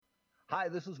Hi,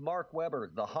 this is Mark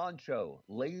Weber, the honcho,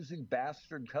 lazy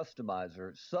bastard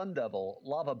customizer, Sun Devil,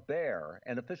 Lava Bear,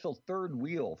 and official third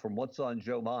wheel from What's on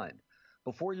Joe Mind.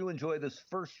 Before you enjoy this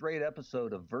first-rate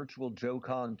episode of Virtual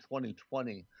JoeCon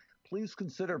 2020, please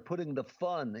consider putting the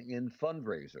fun in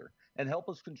fundraiser and help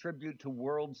us contribute to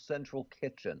World Central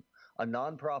Kitchen, a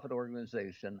nonprofit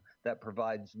organization that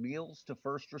provides meals to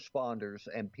first responders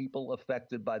and people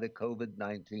affected by the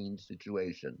COVID-19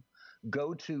 situation.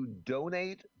 Go to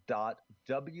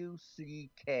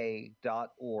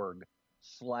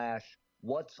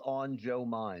donate.wck.org/What's on Joe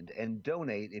Mind and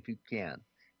donate if you can.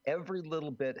 Every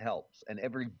little bit helps, and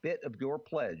every bit of your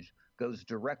pledge goes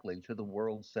directly to the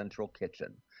World Central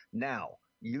Kitchen. Now,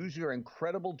 use your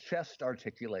incredible chest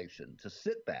articulation to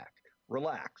sit back,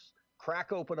 relax,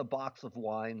 crack open a box of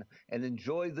wine, and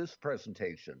enjoy this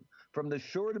presentation from the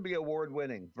sure to be award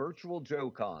winning Virtual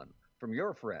JoeCon from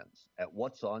your friends at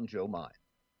What's on Joe Mind.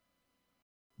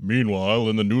 Meanwhile,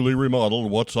 in the newly remodeled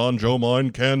What's on Joe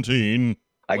Mind canteen.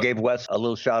 I gave Wes a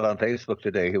little shot on Facebook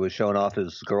today. He was showing off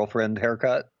his girlfriend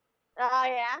haircut. Oh,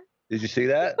 yeah? Did you see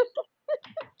that?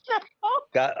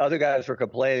 Other guys were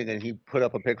complaining, and he put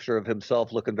up a picture of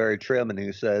himself looking very trim, and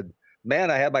he said,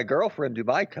 "Man, I had my girlfriend do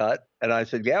my cut." And I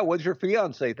said, "Yeah, what'd your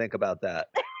fiance think about that?"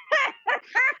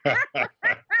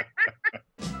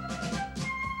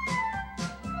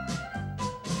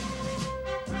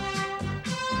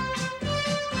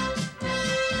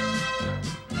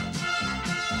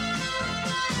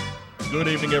 Good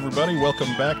evening, everybody.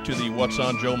 Welcome back to the What's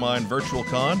on Joe Mind Virtual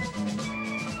Con.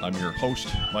 I'm your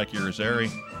host, Mike Irizarry.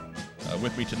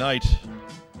 With me tonight,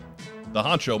 the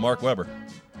honcho, Mark Weber.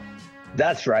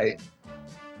 That's right.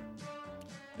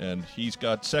 And he's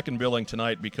got second billing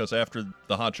tonight because after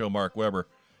the honcho, Mark Weber,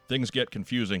 things get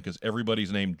confusing because everybody's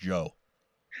named Joe.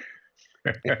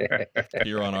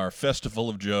 Here on our Festival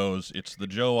of Joes, it's the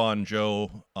Joe on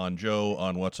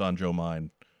What's on Joe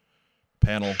Mind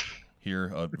panel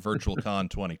here at Virtual Con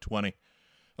 2020.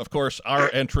 Of course,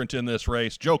 our entrant in this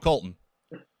race, Joe Colton.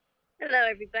 Hello,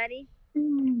 everybody.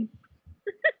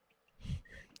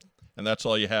 And that's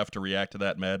all you have to react to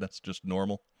that, Mad? That's just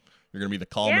normal? You're going to be the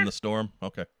calm in the storm?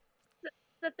 Okay.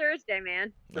 It's a Thursday,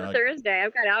 man. It's a Thursday.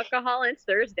 I've got alcohol, and it's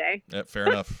Thursday. Yeah, fair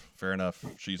enough. Fair enough.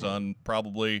 She's on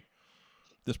probably,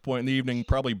 this point in the evening,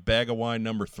 probably bag of wine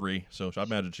number 3, so I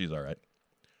imagine she's all right.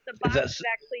 The box is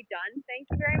actually done. Thank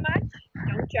you very much.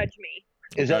 Don't judge me.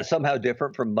 Is that somehow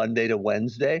different from Monday to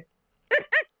Wednesday?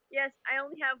 Yes, I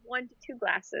only have 1 to 2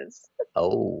 glasses.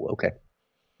 Oh, okay.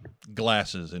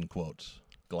 Glasses, in quotes.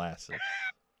 Glasses.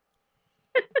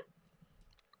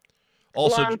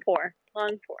 Also, Long pour.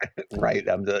 Right.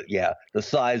 The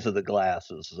size of the glass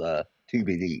is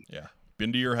TBD. Yeah.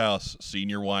 Been to your house, seen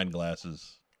your wine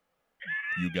glasses.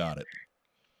 You got it.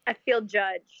 I feel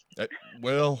judged.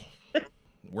 Well,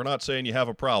 we're not saying you have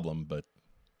a problem, but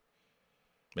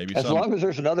maybe as long as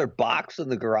there's another box in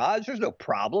the garage, there's no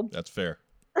problem. That's fair.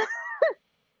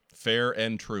 Fair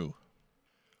and true.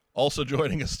 Also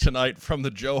joining us tonight from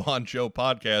the Joe on Joe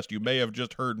podcast, you may have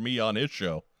just heard me on his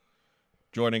show.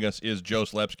 Joining us is Joe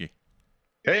Slepsky.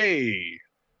 Hey,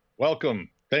 welcome.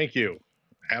 Thank you.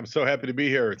 I'm so happy to be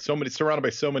here. Surrounded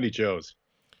by so many Joes.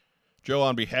 Joe,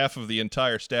 on behalf of the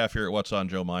entire staff here at What's on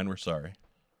Joe Mind, we're sorry.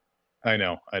 I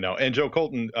know. And Joe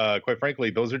Colton, quite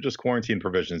frankly, those are just quarantine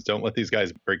provisions. Don't let these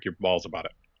guys break your balls about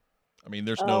it. I mean,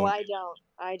 there's no...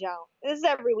 I don't. This is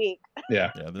every week.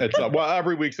 Yeah. It's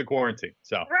every week's a quarantine.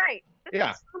 So. Right.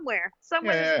 Yeah. Somewhere.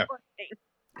 Yeah. Quarantine.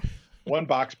 1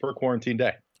 box per quarantine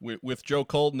day. With Joe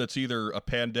Colton, it's either a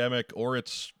pandemic or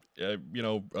it's, a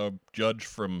judge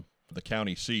from the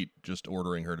county seat just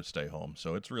ordering her to stay home.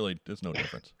 So there's no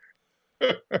difference.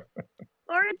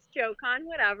 Or it's JoeCon,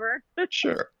 whatever.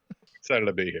 Sure. Excited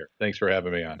to be here. Thanks for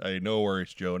having me on. Hey, no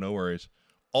worries, Joe. No worries.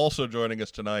 Also joining us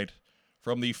tonight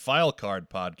from the File Card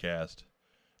podcast,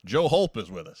 Joe Holp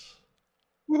is with us.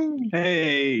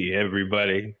 Hey,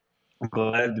 everybody. I'm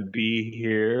glad to be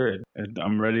here, and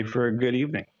I'm ready for a good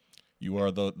evening. You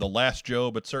are the last Joe,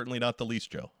 but certainly not the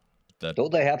least Joe.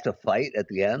 Don't they have to fight at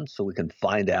the end so we can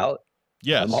find out?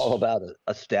 Yes. I'm all about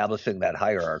establishing that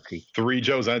hierarchy. 3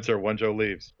 Joes enter, 1 Joe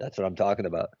leaves. That's what I'm talking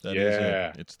about. That is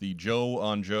it. It's the Joe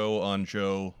on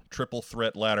Joe triple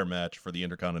threat ladder match for the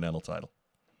Intercontinental title.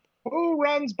 Who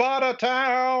runs Bada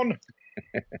Town?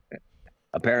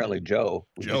 Apparently Joe.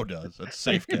 Joe does. That's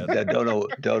safe guess.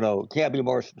 Don't know. Can't be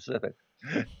more specific.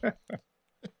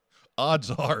 Odds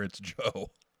are it's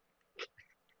Joe.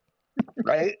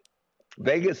 Right?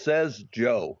 Vegas says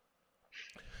Joe.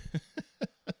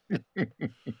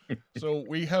 So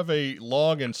we have a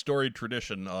long and storied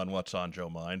tradition on What's on Joe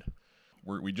Mind.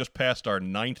 We just passed our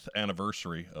 9th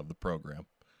anniversary of the program.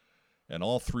 And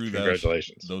all through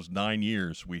Congratulations. those 9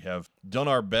 years, we have done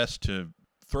our best to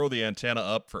throw the antenna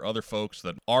up for other folks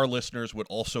that our listeners would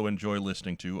also enjoy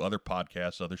listening to, other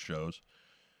podcasts, other shows.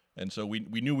 And so we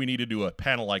knew we needed to do a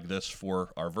panel like this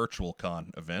for our virtual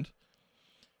con event.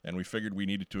 And we figured we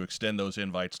needed to extend those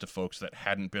invites to folks that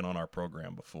hadn't been on our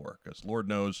program before. Because Lord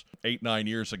knows, 8-9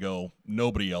 years ago,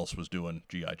 nobody else was doing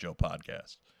G.I. Joe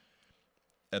podcasts.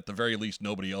 At the very least,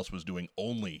 nobody else was doing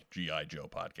only G.I. Joe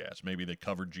podcasts. Maybe they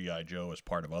covered G.I. Joe as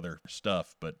part of other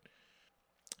stuff, but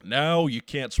now you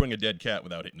can't swing a dead cat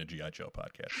without hitting a G.I. Joe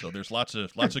podcast. So there's lots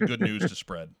of good news to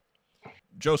spread.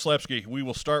 Joe Slepsky, we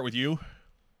will start with you.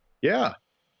 Yeah.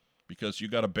 Because you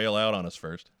got to bail out on us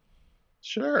first.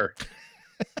 Sure.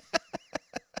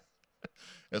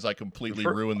 As I completely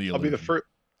ruin the illusion. I'll be the first.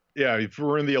 Yeah, you've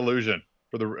ruined the illusion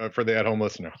for the at-home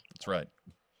listener. That's right.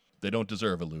 They don't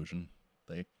deserve illusion.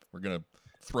 We're gonna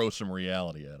throw some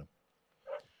reality at them.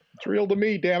 It's real to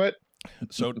me, damn it.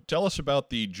 So tell us about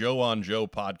the Joe on Joe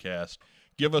podcast.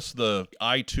 Give us the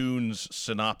iTunes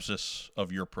synopsis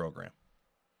of your program.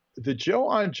 The Joe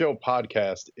on Joe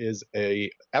podcast is a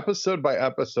episode by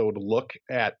episode look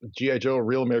at G.I. Joe,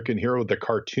 Real American Hero, the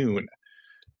cartoon.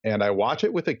 And I watch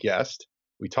it with a guest.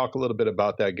 We talk a little bit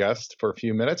about that guest for a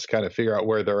few minutes, kind of figure out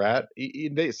where they're at.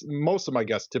 Most of my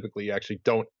guests typically actually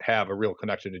don't have a real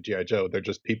connection to G.I. Joe. They're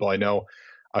just people I know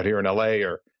out here in L.A.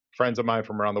 or friends of mine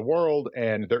from around the world,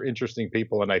 and they're interesting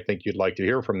people, and I think you'd like to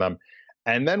hear from them.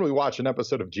 And then we watch an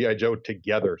episode of G.I. Joe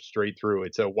together straight through.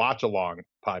 It's a watch-along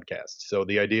podcast. So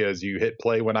the idea is you hit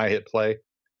play when I hit play,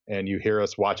 and you hear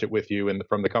us watch it with you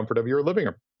from the comfort of your living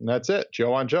room. And that's it,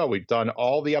 Joe on Joe. We've done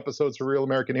all the episodes for Real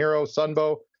American Hero,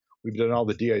 Sunbow. We've done all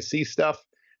the DIC stuff.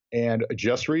 And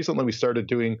just recently we started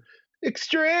doing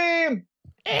Extreme!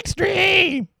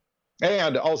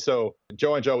 And also,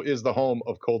 Joe on Joe is the home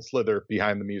of Cold Slither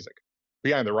Behind the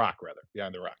Rock.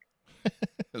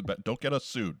 But don't get us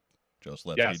sued, Joe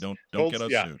Slepsky. Yes. Don't get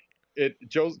us sued.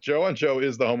 Joe on Joe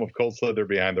is the home of Cold Slither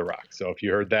Behind the Rock. So if you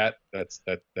heard that,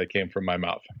 that came from my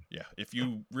mouth. Yeah. If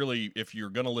you're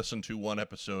going to listen to one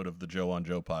episode of the Joe on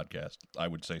Joe podcast, I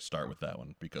would say start with that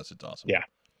one because it's awesome. Yeah.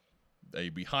 A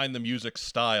behind the music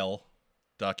style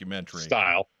documentary.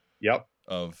 Yep.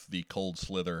 Of the Cold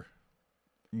Slither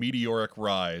meteoric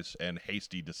rise and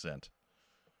hasty descent.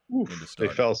 Oof, they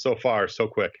fell so far so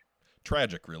quick.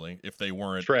 Tragic, really, if they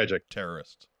weren't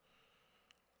terrorists.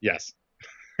 Yes.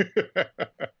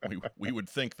 we would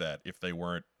think that if they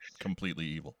weren't completely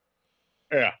evil.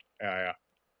 Yeah.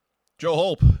 Joe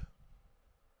Holp.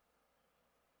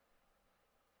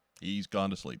 He's gone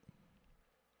to sleep.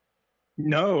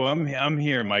 No, I'm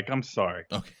here, Mike. I'm sorry.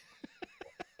 Okay.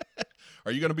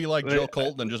 Are you going to be like Joe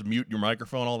Colton and just mute your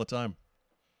microphone all the time?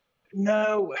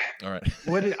 No. All right.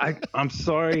 I'm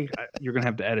sorry. You're going to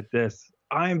have to edit this.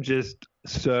 I'm just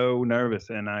so nervous,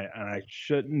 and I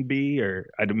shouldn't be, or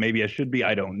maybe I should be.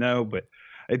 I don't know, but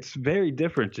it's very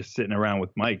different just sitting around with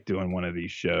Mike doing one of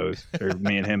these shows, or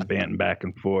me and him banting back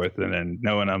and forth, and then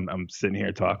knowing I'm sitting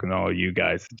here talking to all you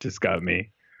guys. It just got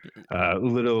me a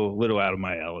little out of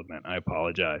my element. I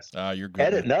apologize. You're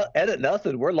good. Edit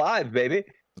nothing. We're live, baby.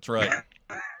 That's right.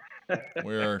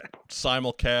 We're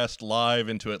simulcast live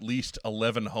into at least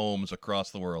 11 homes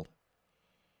across the world.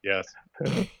 Yes.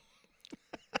 We're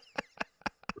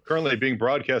currently being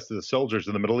broadcast to the soldiers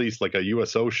in the Middle East like a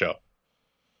USO show.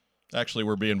 Actually,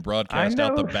 we're being broadcast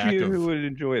out the back of who would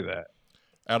enjoy that.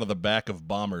 Out of the back of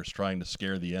bombers trying to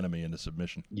scare the enemy into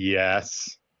submission.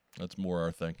 Yes. That's more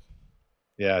our thing.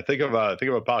 Yeah, think of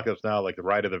Apocalypse Now like the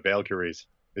Ride of the Valkyries.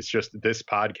 It's just this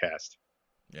podcast.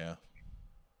 Yeah.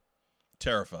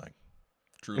 Terrifying.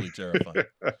 Truly terrifying.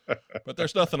 But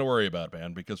there's nothing to worry about,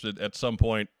 man, because at some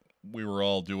point we were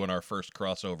all doing our first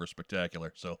crossover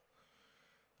spectacular, so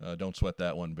don't sweat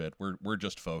that one bit. We're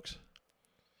just folks.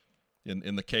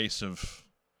 In the case of,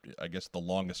 I guess the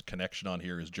longest connection on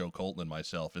here is Joe Colton and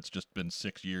myself. It's just been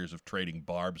 6 years of trading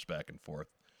barbs back and forth.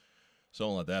 So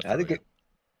don't let that. I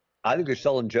think you're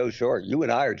selling Joe short. You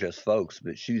and I are just folks,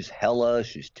 but she's Hela,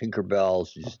 she's Tinkerbell,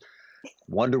 she's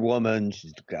Wonder Woman.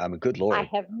 Good Lord. I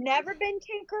have never been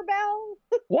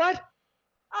Tinkerbell. What?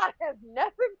 I have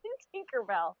never been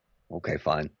Tinkerbell. Okay,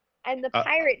 fine. And the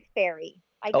pirate fairy.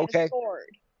 I get a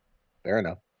sword. Fair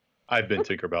enough. I've been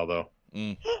Tinkerbell though.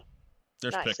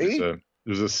 There's Nice. pictures.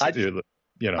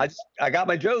 I got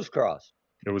my Joe's cross.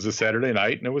 It was a Saturday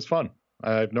night and it was fun.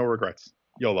 I have no regrets.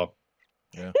 YOLO.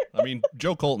 Yeah. I mean,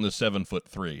 Joe Colton is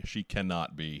 7'3". She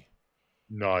cannot be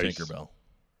nice. Tinkerbell.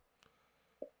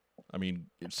 I mean,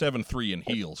 7'3" in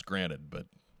heels, granted, but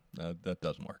that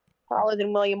doesn't work. Taller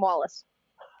than William Wallace.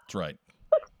 That's right.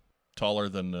 Taller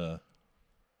than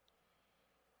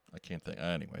I can't think.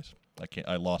 Anyways,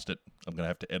 I lost it. I'm gonna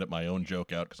have to edit my own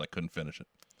joke out because I couldn't finish it.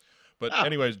 But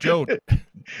anyways, Joe,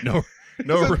 no.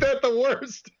 Isn't that the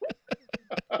worst?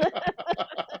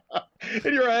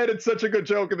 In your head, it's such a good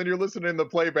joke, and then you're listening to the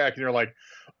playback, and you're like,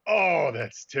 "Oh,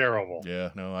 that's terrible." Yeah,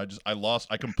 no,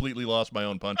 I completely lost my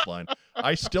own punchline.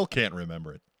 I still can't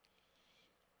remember it.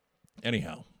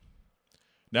 Anyhow,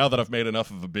 now that I've made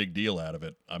enough of a big deal out of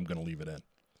it, I'm gonna leave it in.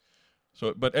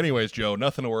 So, but anyways, Joe,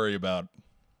 nothing to worry about.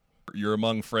 You're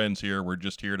among friends here. We're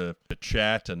just here to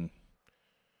chat and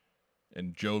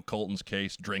in Joe Colton's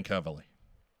case, drink heavily.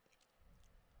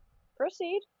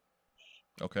 Proceed.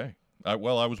 Okay. I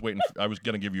was waiting. I was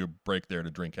going to give you a break there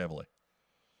to drink heavily.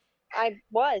 I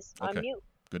was on Okay. mute.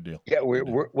 Good deal. Yeah,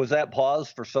 was that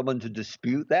pause for someone to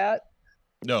dispute that?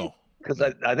 No. Because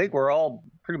I think we're all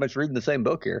pretty much reading the same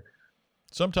book here.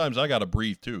 Sometimes I got to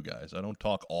breathe too, guys. I don't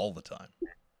talk all the time.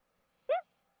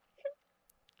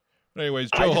 But anyways,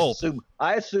 Joe Holt.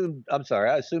 I assumed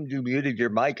you muted your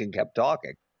mic and kept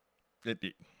talking.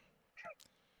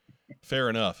 Fair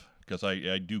enough, because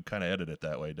I do kind of edit it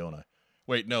that way, don't I?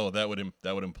 Wait, no, that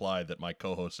would imply that my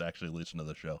co-hosts actually listen to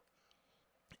the show.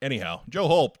 Anyhow, Joe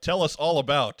Holt, tell us all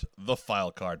about the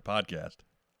File Card Podcast.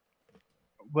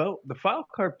 Well, the File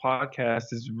Card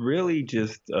Podcast is really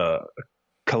just a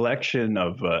collection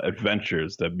of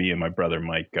adventures that me and my brother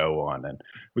Mike go on, and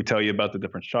we tell you about the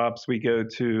different shops we go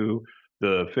to,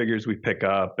 the figures we pick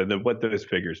up, and then what those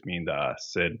figures mean to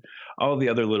us, and all the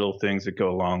other little things that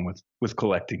go along with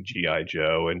collecting G.I.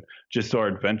 Joe and just our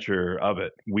adventure of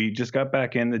it. We just got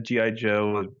back into G.I.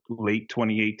 Joe late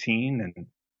 2018, and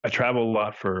I travel a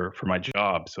lot for my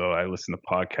job, so I listen to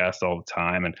podcasts all the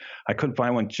time, and I couldn't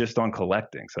find one just on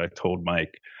collecting. So I told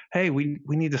Mike, hey, we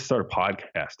need to start a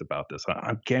podcast about this.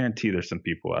 I guarantee there's some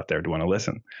people out there who want to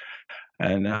listen.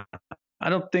 And I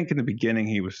don't think in the beginning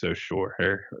he was so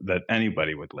sure that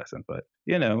anybody would listen, but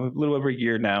a little over a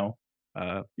year now,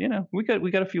 we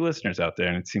got a few listeners out there,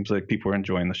 and it seems like people are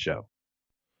enjoying the show.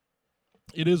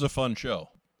 It is a fun show.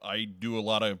 I do a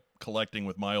lot of collecting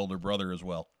with my older brother as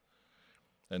well.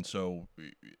 And so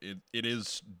it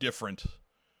is different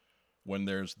when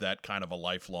there's that kind of a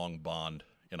lifelong bond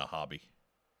in a hobby.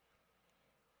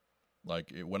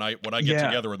 Like when I get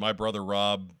together with my brother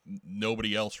Rob,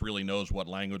 nobody else really knows what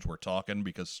language we're talking,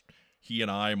 because he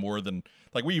and I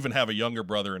we even have a younger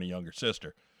brother and a younger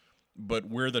sister, but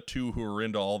we're the two who are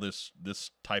into all this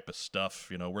type of stuff.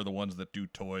 We're the ones that do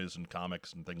toys and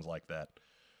comics and things like that.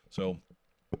 So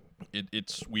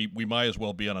we might as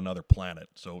well be on another planet.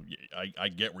 So I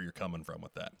get where you're coming from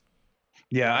with that.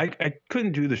 Yeah, I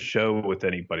couldn't do the show with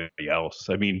anybody else.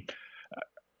 I mean,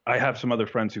 I have some other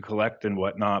friends who collect and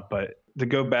whatnot, but to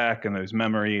go back and those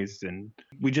memories, and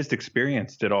we just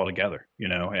experienced it all together,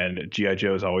 and G.I.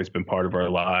 Joe has always been part of our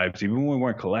lives. Even when we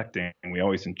weren't collecting, we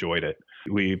always enjoyed it.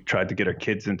 We've tried to get our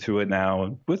kids into it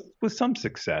now with some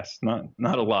success, not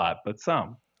a lot, but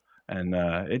some. And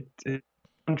it's a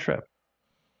fun trip.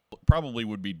 Probably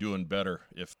would be doing better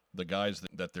if the guys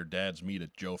that their dads meet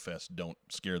at Joe Fest don't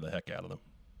scare the heck out of them.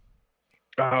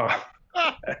 Oh.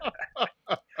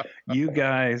 You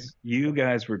guys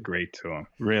were great to him.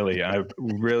 Really, I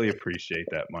really appreciate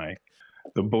that, Mike.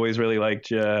 The boys really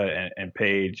liked you, and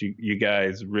Paige. You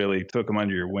guys really took them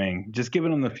under your wing. Just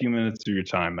giving them a few minutes of your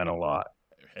time meant a lot.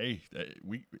 Hey,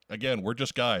 we're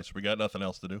just guys. We got nothing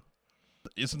else to do.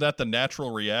 Isn't that the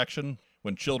natural reaction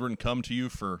when children come to you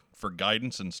for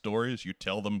guidance and stories? You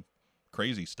tell them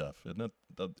crazy stuff. Isn't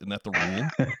that the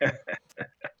rule?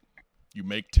 You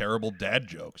make terrible dad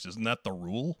jokes. Isn't that the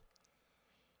rule?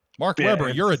 Mark Weber,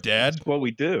 you're a dad. It's what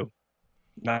we do.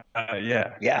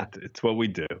 Yeah. It's what we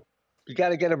do. You got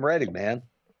to get them ready, man.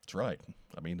 That's right.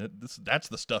 I mean, that's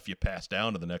the stuff you pass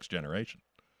down to the next generation.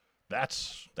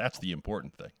 That's the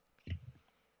important thing.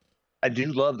 I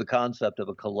do love the concept of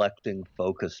a collecting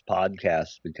focused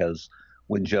podcast, because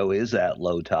when Joe is at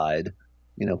low tide,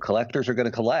 collectors are going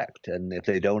to collect. And if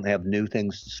they don't have new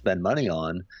things to spend money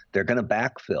on, they're going to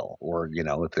backfill. Or,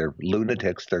 if they're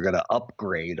lunatics, they're going to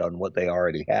upgrade on what they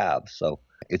already have. So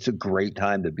it's a great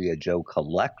time to be a Joe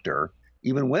collector,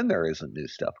 even when there isn't new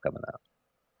stuff coming out.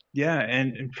 Yeah.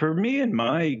 And for me and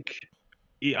Mike,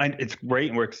 it's great,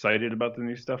 and we're excited about the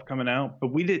new stuff coming out, but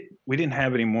we didn't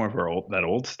have any more of that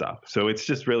old stuff. So it's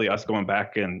just really us going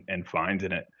back and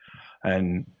finding it,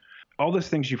 and all those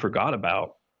things you forgot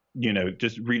about,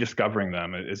 just rediscovering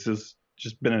them. It's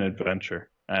just been an adventure,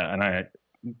 and I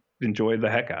enjoyed the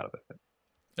heck out of it.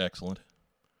 Excellent.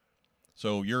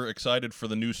 So you're excited for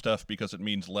the new stuff because it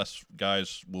means less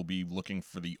guys will be looking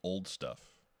for the old stuff.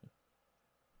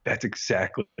 That's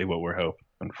exactly what we're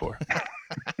hoping for.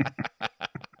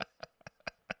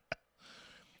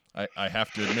 I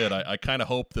have to admit, I kind of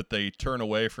hope that they turn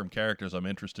away from characters I'm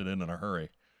interested in a hurry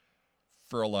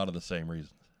for a lot of the same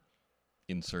reasons.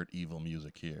 Insert evil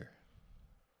music here.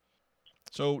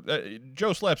 So,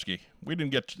 Joe Slepsky, we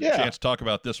didn't get a chance to talk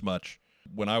about this much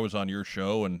when I was on your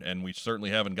show, and we certainly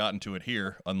haven't gotten to it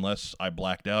here unless I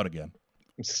blacked out again.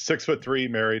 6'3",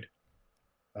 married.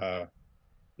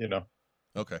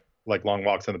 Okay. Like long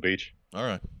walks on the beach. All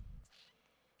right. Okay.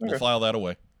 We'll file that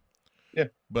away. Yeah.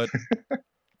 But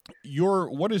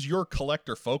what is your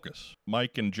collector focus?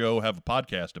 Mike and Joe have a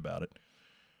podcast about it.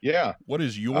 Yeah. What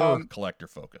is your collector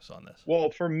focus on this?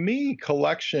 Well, for me,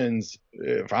 collections,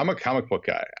 if I'm a comic book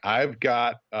guy, I've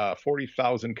got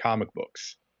 40,000 comic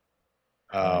books.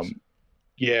 Nice.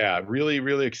 Yeah, really,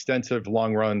 really extensive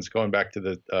long runs going back to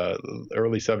the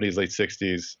early 70s, late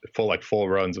 60s, full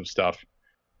runs of stuff.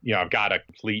 I've got a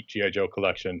complete G.I. Joe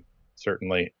collection,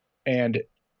 certainly. And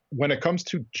when it comes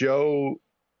to Joe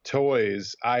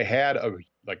toys, I had a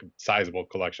sizable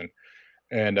collection.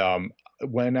 And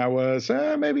when I was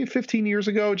maybe 15 years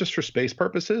ago, just for space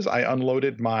purposes, I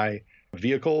unloaded my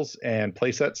vehicles and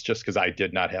playsets just because I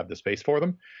did not have the space for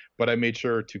them. But I made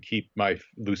sure to keep my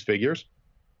loose figures.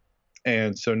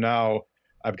 And so now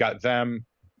I've got them,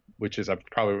 which is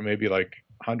probably maybe like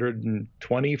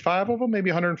 125 of them,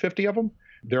 maybe 150 of them.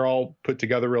 They're all put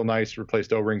together real nice,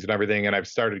 replaced O-rings and everything. And I've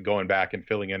started going back and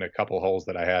filling in a couple holes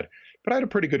that I had. But I had a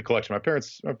pretty good collection.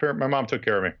 My mom took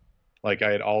care of me. Like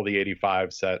I had all the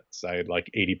 85 sets. I had like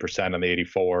 80% on the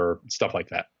 84, stuff like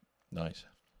that. Nice.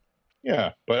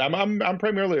 Yeah, but I'm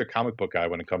primarily a comic book guy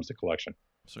when it comes to collection.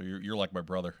 So you're like my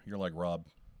brother. You're like Rob.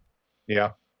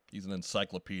 Yeah. He's an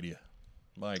encyclopedia.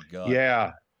 My God.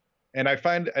 Yeah. And I'm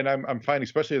finding,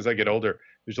 especially as I get older,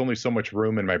 there's only so much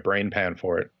room in my brain pan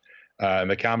for it. And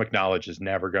the comic knowledge is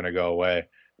never going to go away.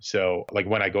 So like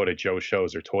when I go to Joe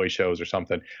shows or toy shows or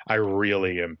something, I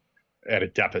really am at a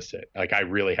deficit. Like I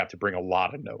really have to bring a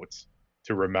lot of notes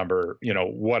to remember,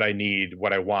 what I need,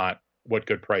 what I want, what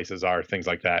good prices are, things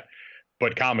like that.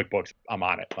 But comic books, I'm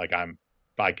on it. Like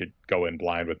I could go in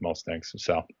blind with most things.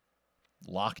 So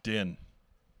locked in.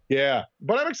 Yeah,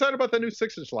 but I'm excited about the new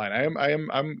 6-inch line.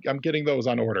 I'm getting those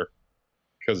on order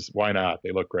because why not?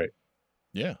 They look great.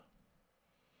 Yeah,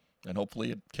 and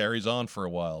hopefully it carries on for a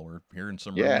while. We're hearing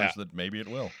some rumors that maybe it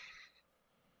will.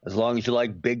 As long as you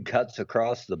like big cuts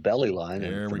across the belly line,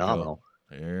 there we phenomenal.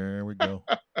 Go. There we go.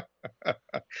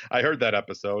 I heard that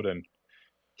episode, and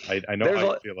I know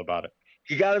how you feel about it.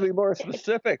 You got to be more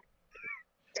specific.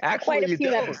 Actually, quite a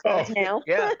few episodes now.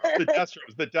 Yeah,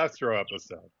 the Destro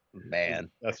episode. Man,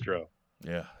 Destro.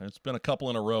 Yeah, it's been a couple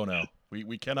in a row now.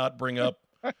 We cannot bring up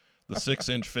the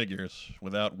 6-inch figures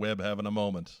without Webb having a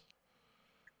moment.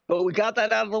 But we got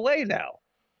that out of the way now.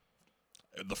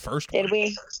 The first one. Did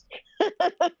we?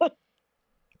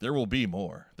 There will be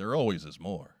more. There always is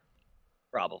more.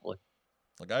 Probably.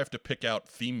 Like I have to pick out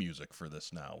theme music for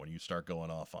this now when you start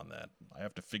going off on that. I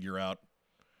have to figure out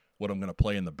what I'm going to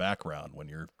play in the background when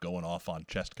you're going off on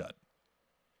chest cut.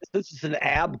 This is an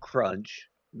ab crunch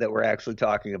that we're actually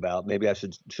talking about. Maybe I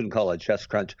shouldn't call it chest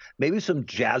crunch. Maybe some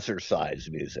jazzercise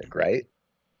music, right?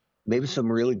 Maybe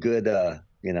some really good,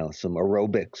 some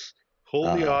aerobics.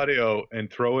 Pull the audio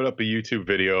and throw it up a YouTube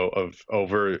video of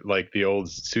over like the old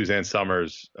Suzanne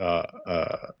Summers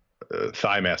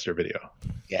Thigh Master video.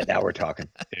 Yeah, now we're talking.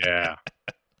 Yeah.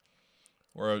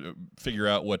 Or figure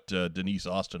out what Denise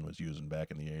Austin was using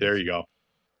back in the 80s. There you go.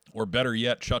 Or better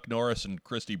yet, Chuck Norris and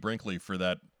Christy Brinkley for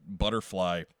that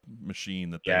butterfly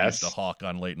machine that they used to hawk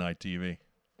on late night TV.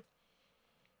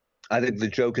 I think the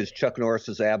joke is Chuck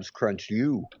Norris's abs crunch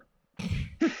you.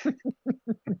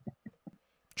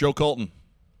 Joe Colton.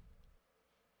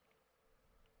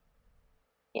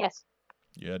 Yes.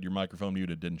 You had your microphone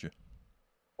muted, didn't you?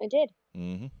 I did.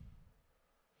 Mm-hmm.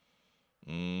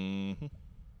 Mm-hmm.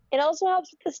 It also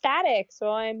helps with the static,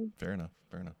 so I'm... Fair enough.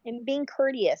 I'm being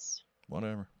courteous.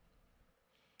 Whatever.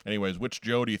 Anyways, which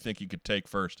Joe do you think you could take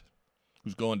first?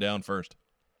 Who's going down first?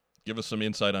 Give us some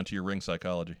insight onto your ring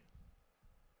psychology.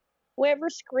 Whoever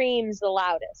screams the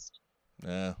loudest.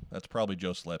 Yeah, that's probably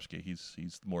Joe Slepsky.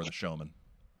 He's more the showman.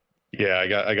 Yeah,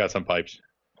 I got some pipes.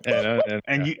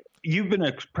 And you've been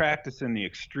practicing the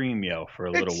extreme yell for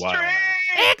a little while now.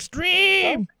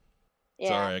 Extreme! Yeah.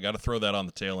 Sorry, I got to throw that on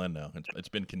the tail end now. It's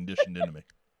been conditioned into me.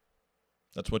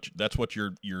 That's what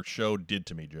your show did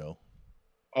to me, Joe.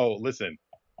 Oh, listen,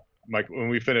 Mike, when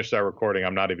we finished our recording,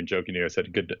 I'm not even joking to you. I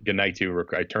said good night to you.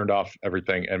 I turned off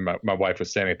everything, and my wife was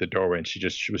standing at the doorway, and she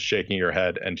was shaking her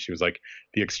head, and she was like,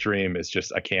 the extreme is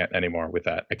just, I can't anymore with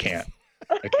that. I can't.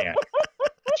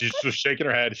 She was shaking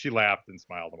her head. She laughed and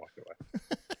smiled and walked away.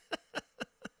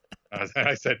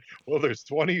 I said, well, there's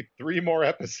 23 more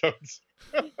episodes.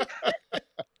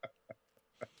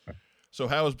 So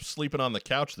how has sleeping on the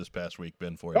couch this past week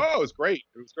been for you? Oh, it was great.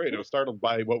 It was great. It was startled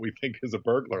by what we think is a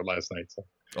burglar last night. So.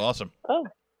 Awesome. Oh.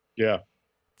 Yeah.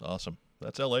 Awesome.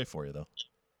 That's LA for you, though.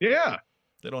 Yeah.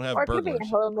 They don't have Or burglars. maybe a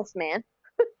homeless man.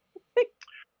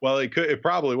 Well, it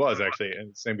probably was actually,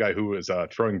 and the same guy who was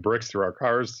throwing bricks through our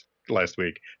cars last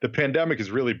week. The pandemic is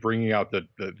really bringing out the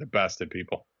best in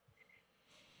people.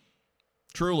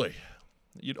 Truly.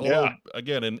 Although,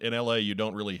 again, in LA, you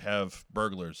don't really have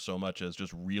burglars so much as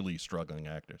just really struggling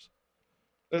actors.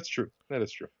 That's true. That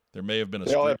is true. There may have been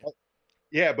a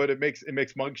yeah, but it makes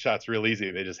mug shots real easy.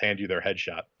 They just hand you their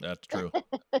headshot. That's true.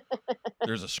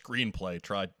 There's a screenplay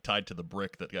tied to the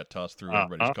brick that got tossed through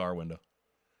everybody's car window.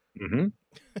 Mm-hmm.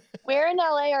 Where in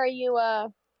LA are you?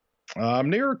 I'm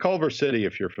near Culver City,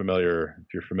 if you're familiar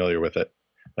with it,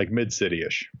 like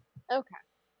mid-city-ish. Okay.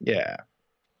 Yeah.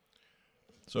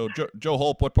 So, Joe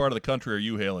Holp, what part of the country are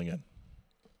you hailing in?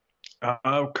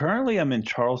 Currently, I'm in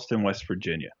Charleston, West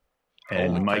Virginia, and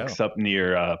Holy Mike's cow. up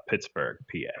near Pittsburgh,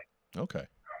 PA. Okay.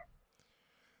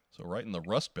 So right in the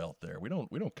Rust Belt there. We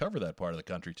don't cover that part of the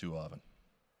country too often.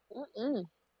 Mm-mm.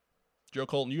 Joe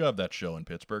Colton, you have that show in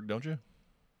Pittsburgh, don't you?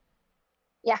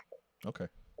 Yeah. Okay.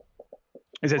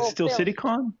 Is that Well, still Philly.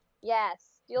 CityCon? Yes,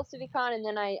 Steel City Con, and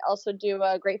then I also do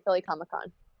Great Philly Comic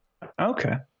Con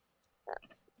Okay.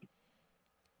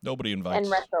 Nobody invites.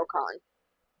 and RetroCon.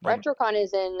 Nobody- RetroCon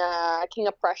is in King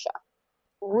of Prussia.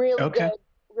 Really Okay.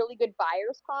 really good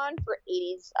buyers con for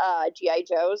 80s GI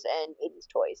Joes and 80s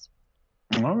toys.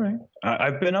 All right.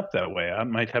 I've been up that way. I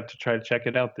might have to try to check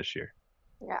it out this year.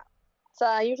 Yeah,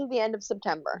 it's usually the end of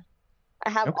September. I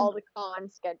have Okay. all the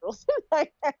con schedules in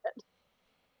my head.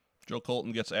 Joe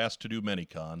Colton gets asked to do many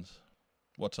cons.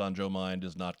 What's on Joe Mind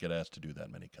does not get asked to do that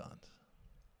many cons.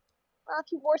 Well,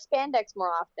 if you wore spandex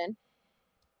more often.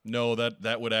 No,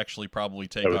 that would actually probably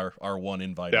take That would- our one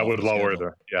invite. That off would the lower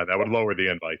schedule. that would lower the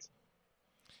invites.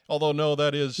 Although no,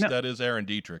 that is No. Aaron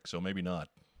Dietrich, so maybe not.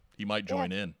 He might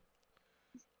join in.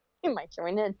 You might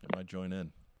join in He might join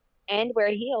in. and wear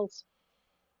heels.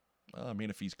 Well, I mean,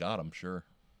 if he's got them, sure.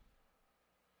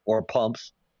 Or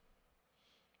pumps.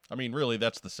 I mean, really,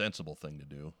 that's the sensible thing to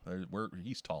do.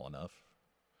 He's tall enough.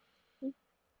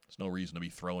 There's no reason to be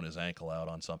throwing his ankle out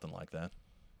on something like that.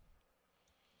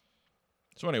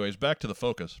 So anyways, back to the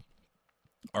focus.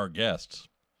 Our guests,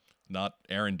 not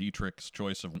Aaron Dietrich's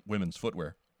choice of women's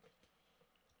footwear.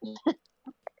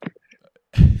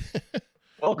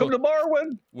 Welcome to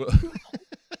Marwin. Well,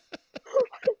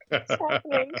 What's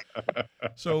happening?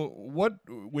 so what,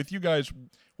 with you guys,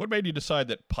 what made you decide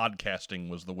that podcasting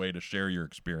was the way to share your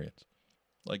experience?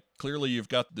 Like, clearly you've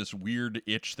got this weird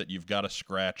itch that you've got to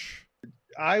scratch.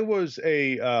 I was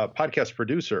a podcast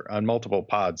producer on multiple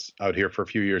pods out here for a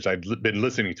few years. I'd been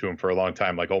listening to them for a long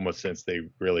time, like almost since they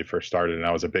really first started, and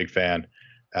I was a big fan.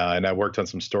 And I worked on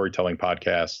some storytelling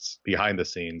podcasts behind the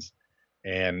scenes,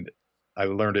 and I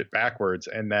learned it backwards.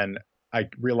 And then I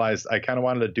realized I kind of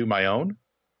wanted to do my own.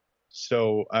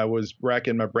 So I was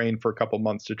racking my brain for a couple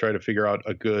months to try to figure out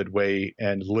a good way,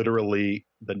 and literally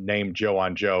the name Joe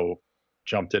on Joe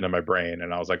jumped into my brain,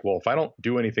 and I was like, well, if I don't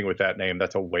do anything with that name,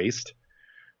 that's a waste.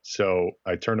 So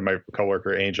I turned to my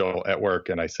coworker Angel at work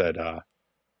and I said,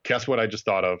 guess what I just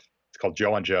thought of? It's called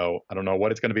Joe on Joe. I don't know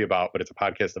what it's going to be about, but it's a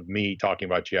podcast of me talking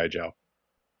about G.I. Joe.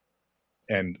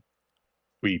 And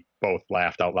we both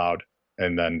laughed out loud,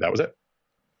 and then that was it.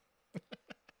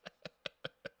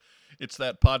 It's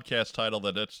that podcast title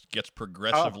that gets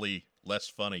progressively less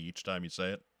funny each time you say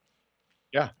it.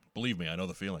 Yeah. Believe me, I know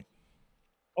the feeling.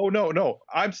 Oh, no,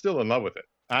 I'm still in love with it.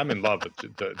 I'm in love with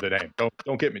the name.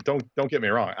 Don't get me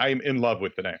wrong. I'm in love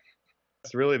with the name.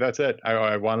 That's it.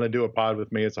 I wanted to do a pod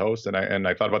with me as a host, and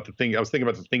I thought about I was thinking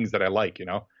about the things that I like.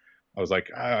 I was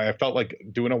like, I felt like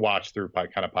doing a watch through kind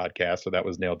of podcast, so that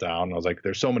was nailed down. I was like,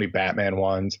 there's so many Batman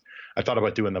ones. I thought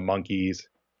about doing the Monkeys,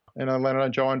 and I landed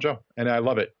on Joe on Joe, and I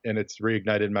love it, and it's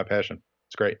reignited my passion.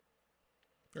 It's great.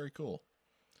 Very cool.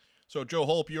 So Joe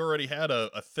Holp, you already had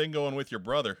a thing going with your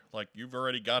brother. Like, you've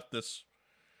already got this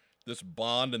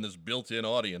bond and this built-in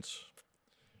audience.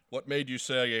 What made you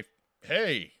say,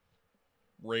 hey,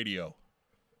 radio?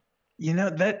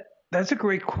 That's a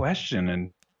great question,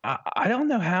 and I don't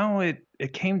know how it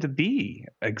came to be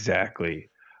exactly.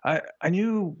 I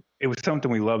knew it was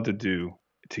something we loved to do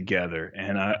together,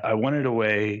 and I wanted a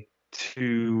way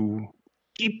to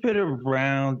keep it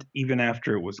around even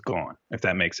after it was gone, if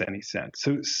that makes any sense.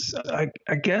 So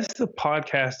I guess the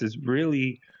podcast is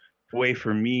really a way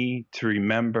for me to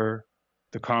remember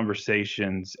the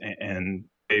conversations and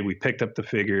we picked up the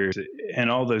figures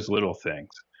and all those little things.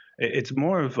 It's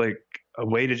more of like a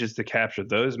way to capture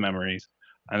those memories.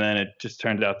 And then it just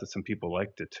turned out that some people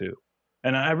liked it too.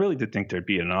 And I really did think there'd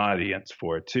be an audience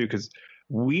for it too, because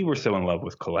we were so in love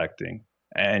with collecting.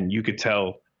 And you could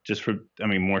tell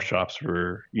more shops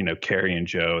were, carrying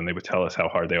Joe, and they would tell us how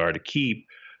hard they are to keep.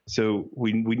 So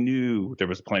we knew there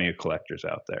was plenty of collectors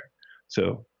out there.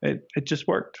 So it just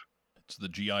worked. It's the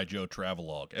G.I. Joe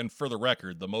Travelogue. And for the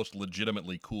record, the most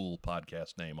legitimately cool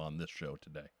podcast name on this show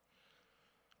today.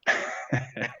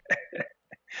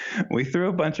 We threw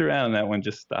a bunch around and that one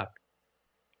just stuck.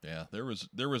 Yeah, there was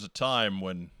a time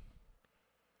when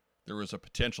there was a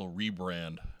potential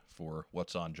rebrand for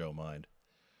What's on Joe Mind.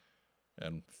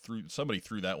 And somebody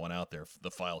threw that one out there,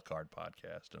 the File Card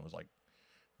Podcast, and was like,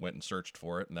 went and searched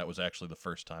for it, and that was actually the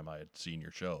first time I had seen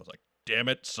your show. I was like, damn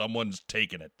it, someone's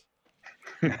taken it.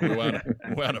 we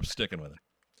wound up sticking with it.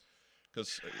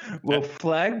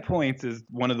 Flag Points is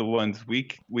one of the ones we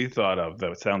thought of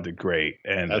that sounded great,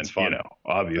 and that's fun.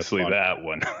 Obviously that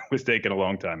one was taken a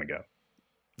long time ago.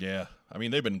 Yeah, I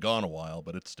mean they've been gone a while,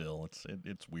 but it's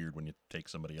weird when you take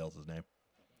somebody else's name.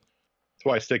 That's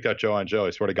why I stick that Joe on Joe.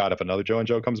 I swear to God, if another Joe on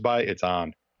Joe comes by, it's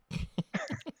on.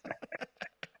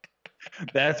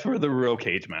 That's where the real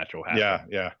cage match will happen.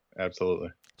 Yeah, absolutely.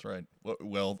 That's right.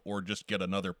 Well, or just get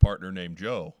another partner named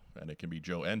Joe, and it can be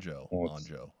Joe and Joe on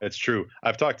Joe. It's true.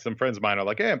 I've talked to some friends of mine. I'm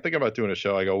like, hey, I'm thinking about doing a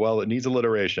show. I go, well, it needs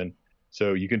alliteration,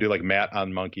 so you can do like Matt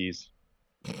on Monkeys,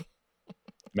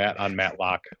 Matt on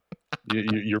Matlock.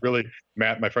 You're really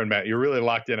Matt, my friend Matt. You're really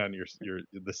locked in on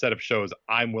the set of shows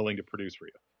I'm willing to produce for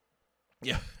you.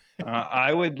 Yeah,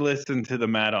 I would listen to the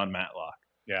Matt on Matlock.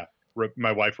 Yeah,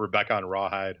 my wife Rebecca on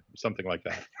Rawhide, something like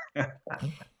that.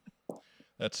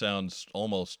 That sounds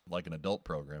almost like an adult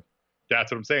program.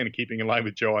 That's what I'm saying, keeping in line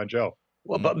with Joe on Joe.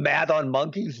 Well, but Matt on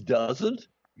Monkeys doesn't?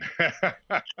 Well,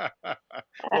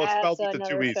 it's spelled with the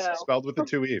two E's. Spelled with the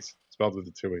two E's. Spelled with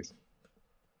the two E's.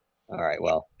 All right,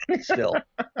 well, still.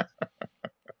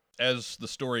 As the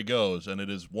story goes, and it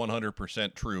is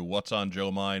 100% true, What's on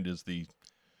Joe Mind is the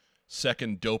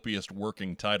second dopiest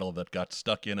working title that got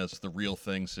stuck in as the real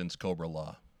thing since Cobra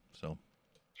Law. So...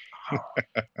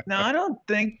 No, I don't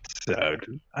think so.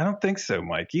 I don't think so,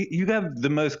 Mike. You have the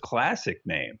most classic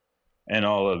name in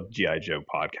all of G.I. Joe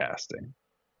podcasting.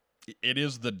 It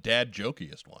is the dad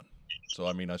jokiest one. So,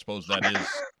 I mean, I suppose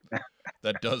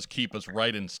that does keep us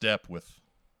right in step with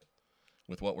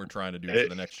what we're trying to do for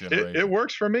the next generation. It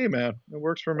works for me, man. It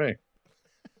works for me.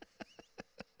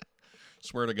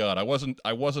 Swear to God, I wasn't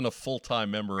a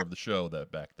full-time member of the show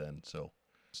back then, so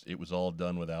it was all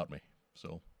done without me.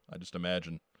 So I just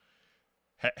imagine,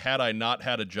 had I not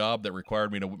had a job that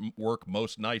required me to work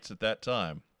most nights at that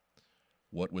time,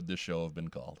 what would this show have been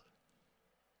called?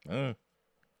 But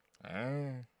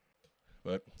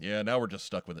yeah, now we're just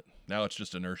stuck with it. Now it's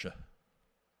just inertia.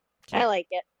 I like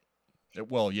it.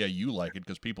 Well, yeah, you like it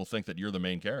because people think that you're the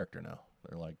main character now.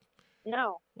 They're like,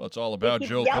 no. Well, it's all about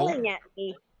Joe Cole. Yelling at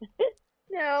me.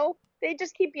 No, they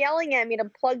just keep yelling at me to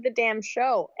plug the damn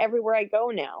show everywhere I go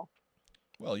now.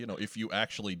 Well, if you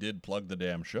actually did plug the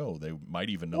damn show, they might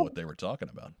even know what they were talking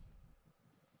about.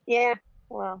 Yeah,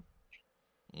 well.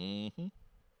 Mm-hmm.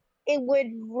 It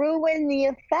would ruin the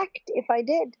effect if I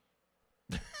did.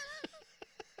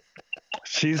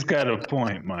 She's got a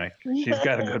point, Mike. She's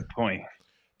got a good point.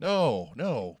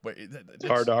 No, but it's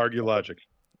hard to argue logic.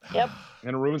 Yep.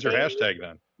 And it ruins your hashtag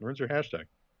then. It ruins your hashtag.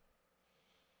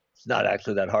 It's not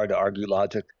actually that hard to argue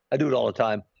logic. I do it all the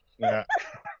time. Yeah.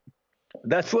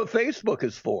 That's what Facebook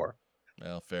is for.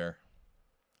 Well, fair.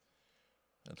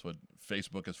 That's what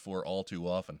Facebook is for all too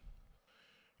often.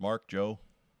 Mark, Joe,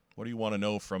 what do you want to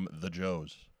know from the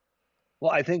Joes?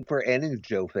 Well, I think for any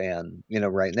Joe fan,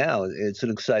 right now, it's an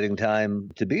exciting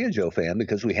time to be a Joe fan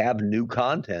because we have new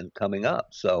content coming up.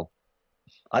 So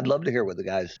I'd love to hear what the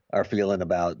guys are feeling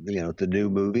about, the new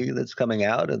movie that's coming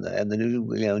out and the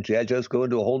new, G.I. Joe's going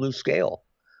to a whole new scale.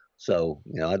 So,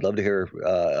 I'd love to hear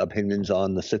opinions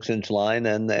on the 6-inch line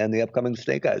and the upcoming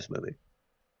Snake Eyes movie.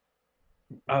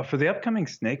 For the upcoming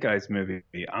Snake Eyes movie,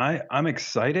 I'm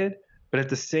excited, but at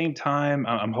the same time,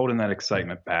 I'm holding that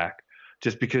excitement back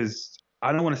just because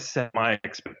I don't want to set my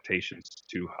expectations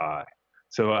too high.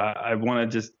 So I want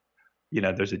to just,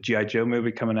 there's a G.I. Joe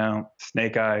movie coming out,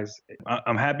 Snake Eyes.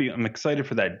 I'm happy. I'm excited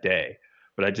for that day,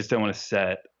 but I just don't want to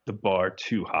set the bar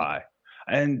too high.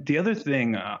 And the other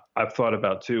thing I've thought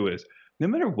about too is no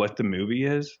matter what the movie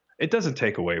is, it doesn't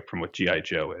take away from what G.I.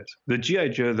 Joe is. The G.I.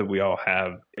 Joe that we all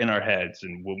have in our heads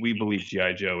and what we believe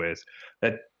G.I. Joe is,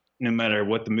 that no matter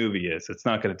what the movie is, it's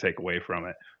not going to take away from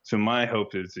it. So my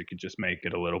hope is it could just make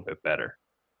it a little bit better.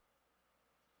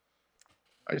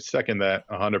 I second that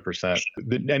 100%.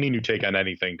 Any new take on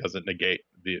anything doesn't negate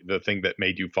the thing that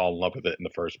made you fall in love with it in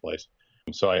the first place.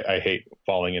 So I hate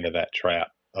falling into that trap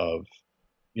of,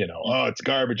 oh, it's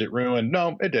garbage, it ruined.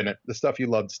 No, it didn't. The stuff you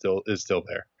loved is still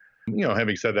there.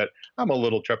 Having said that, I'm a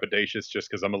little trepidatious just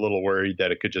because I'm a little worried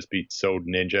that it could just be so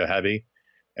ninja heavy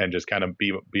and just kind of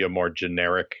be a more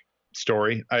generic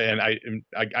story.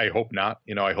 I hope not.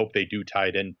 I hope they do tie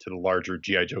it into the larger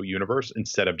G.I. Joe universe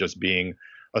instead of just being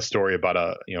a story about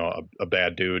a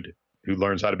bad dude who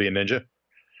learns how to be a ninja.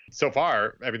 So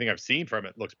far, everything I've seen from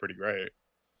it looks pretty great.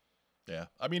 Yeah,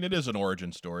 I mean, it is an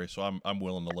origin story, so I'm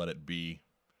willing to let it be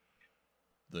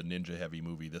the ninja heavy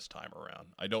movie this time around.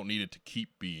 I don't need it to keep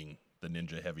being the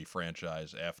ninja heavy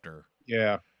franchise after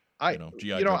G.I.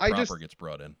 Joe proper gets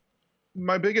brought in.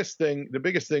 The biggest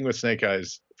thing with Snake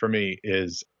Eyes for me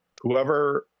is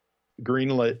whoever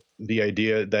greenlit the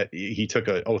idea that he took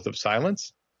an oath of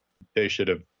silence, they should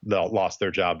have lost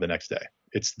their job the next day.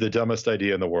 It's the dumbest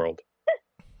idea in the world.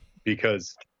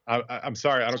 Because I'm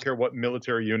sorry, I don't care what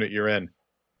military unit you're in.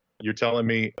 You're telling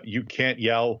me you can't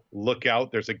yell, "Look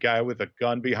out, there's a guy with a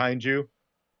gun behind you,"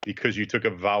 because you took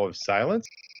a vow of silence?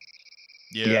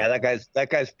 Yeah, that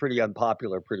guy's pretty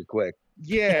unpopular pretty quick.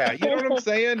 Yeah, you know what I'm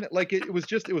saying? Like it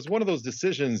was one of those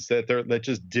decisions that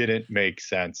just didn't make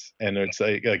sense. And it's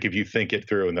like if you think it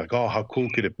through and like, oh, how cool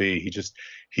could it be?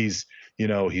 He's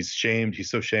shamed.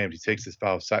 He's so shamed. He takes this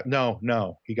vow of silence.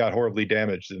 No, he got horribly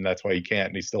damaged, and that's why he can't.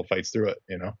 And he still fights through it.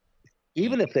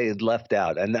 Even if they had left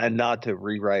out and not to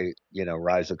rewrite,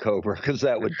 Rise of Cobra, because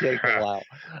that would take a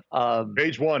while.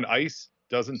 Page 1, ice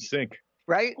doesn't sink.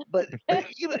 Right, but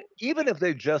even if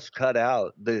they just cut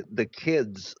out the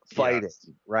kids fighting, yes.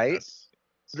 Right? Yes.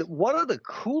 One of the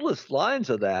coolest lines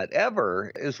of that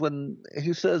ever is when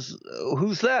he says,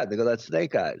 "Who's that?" They go, "That's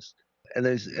Snake Eyes," and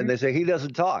they say he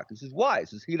doesn't talk. He says, "Why?" He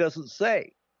says, "He doesn't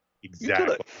say."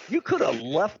 Exactly. You could have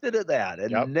left it at that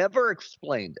and never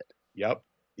explained it. Yep.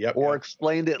 Or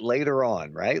explained it later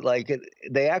on, right? Like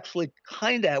they actually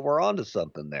kind of were onto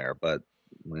something there, but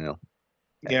well.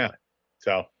 Yeah.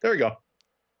 So there you go.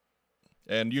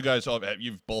 And you guys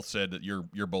you've both said that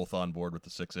you're both on board with the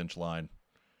 6-inch line.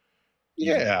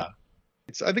 Yeah.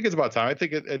 I think it's about time. I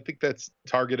think that's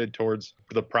targeted towards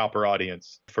the proper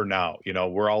audience for now.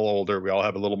 We're all older. We all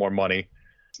have a little more money.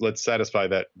 Let's satisfy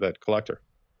that collector.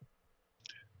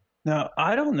 Now,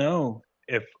 I don't know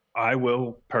if I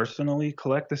will personally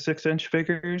collect the 6-inch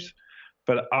figures,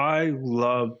 but I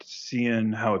loved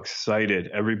seeing how excited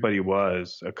everybody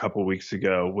was a couple weeks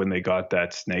ago when they got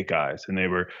that Snake Eyes and they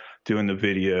were doing the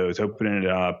videos, opening it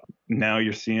up. Now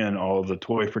you're seeing all the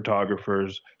toy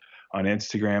photographers on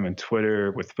Instagram and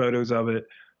Twitter with photos of it.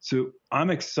 So I'm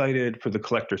excited for the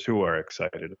collectors who are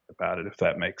excited about it, if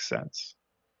that makes sense.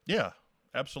 Yeah,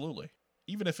 absolutely.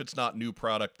 Even if it's not new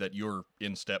product that you're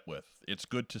in step with, it's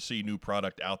good to see new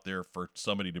product out there for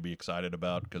somebody to be excited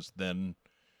about, because then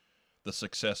the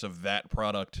success of that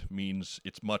product means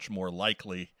it's much more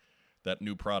likely that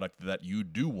new product that you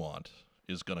do want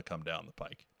is going to come down the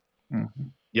pike. Mm-hmm.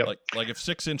 Yep. Like if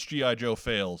 6-inch G.I. Joe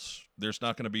fails, there's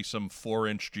not going to be some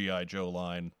 4-inch G.I. Joe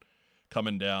line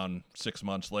coming down 6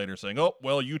 months later saying, "Oh,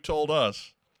 well, you told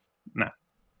us."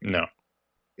 No.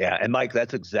 Yeah, and Mike,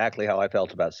 that's exactly how I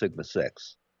felt about Sigma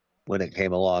 6 when it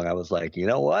came along. I was like, you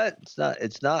know what?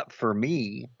 It's not for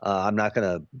me. I'm not going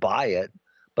to buy it,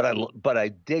 but I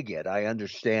dig it. I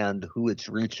understand who it's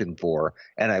reaching for,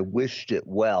 and I wished it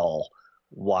well.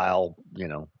 While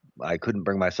I couldn't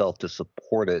bring myself to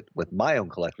support it with my own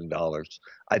collecting dollars,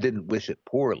 I didn't wish it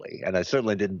poorly, and I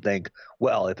certainly didn't think,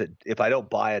 well, if I don't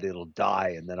buy it, it'll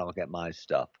die, and then I'll get my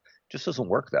stuff. It just doesn't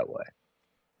work that way.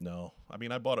 No, I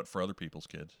mean, I bought it for other people's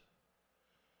kids.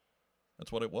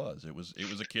 That's what it was. It was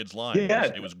a kid's line. Yeah.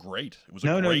 It was great. It was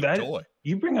a great toy.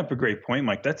 You bring up a great point,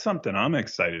 Mike. That's something I'm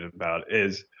excited about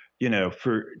is,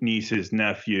 for nieces,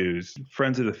 nephews,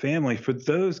 friends of the family, for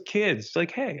those kids,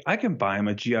 like, hey, I can buy them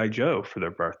a G.I. Joe for their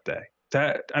birthday.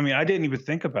 I didn't even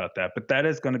think about that, but that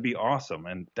is going to be awesome.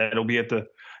 And that'll be at the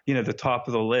top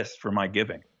of the list for my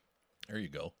giving. There you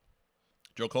go.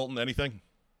 Joe Colton, anything?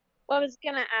 Well, I was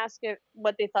going to ask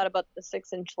what they thought about the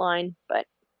 6-inch line, but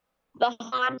the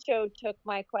honcho took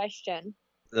my question.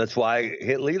 That's why I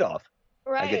hit leadoff.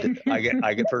 Right.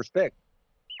 I get first pick.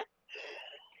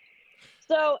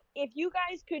 So if you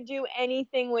guys could do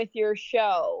anything with your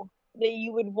show that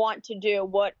you would want to do,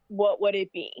 what would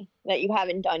it be that you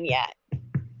haven't done yet?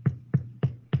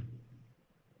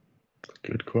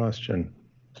 Good question.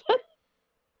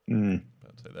 I'd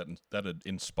say that had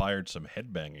inspired some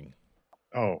headbanging.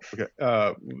 Oh,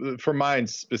 okay. For mine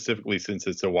specifically, since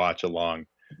it's a watch along,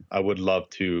 I would love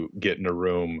to get in a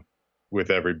room with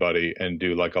everybody and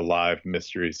do like a live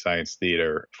Mystery Science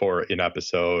Theater for an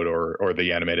episode or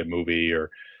the animated movie or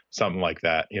something like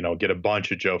that. Get a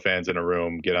bunch of Joe fans in a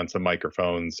room, get on some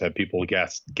microphones, have people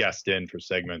guest in for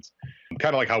segments,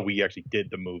 kind of like how we actually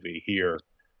did the movie here,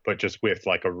 but just with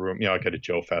like a room, like at a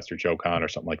Joe Fest or Joe Con or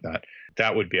something like that.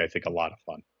 That would be, I think, a lot of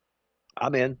fun.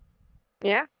 I'm in.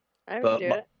 Yeah, I would But do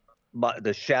it.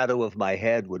 the shadow of my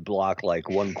head would block like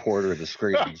 1/4 of the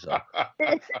screen, so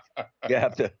you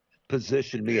have to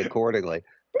position me accordingly.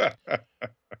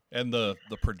 And the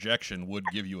projection would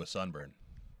give you a sunburn.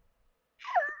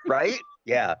 Right?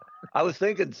 Yeah. I was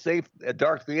thinking safe at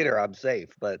dark theater. I'm safe,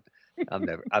 but I'm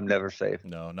never safe.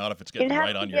 No, not if it's You'd getting have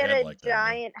right to on your get head a like that. no.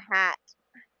 giant hat.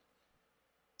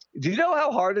 Do you know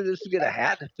how hard it is to get a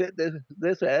hat to fit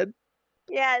this head?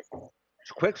 Yes.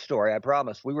 Quick story, I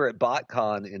promise. We were at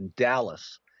BotCon in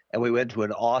Dallas, and we went to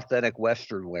an authentic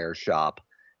Western wear shop,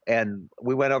 and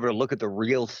we went over to look at the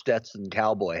real Stetson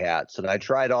cowboy hats, and I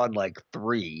tried on like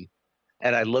 3,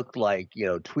 and I looked like,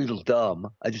 Tweedledum.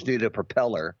 I just needed a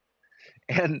propeller.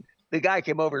 And the guy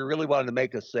came over, he really wanted to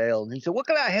make a sale, and he said, "What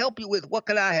can I help you with? What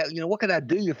can I what can I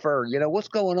do you for? What's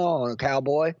going on,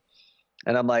 cowboy?"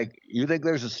 And I'm like, "You think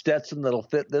there's a Stetson that'll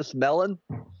fit this melon?"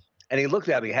 And he looked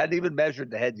at me, hadn't even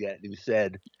measured the head yet, and he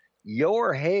said,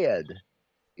 "Your head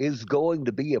is going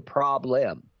to be a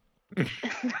problem."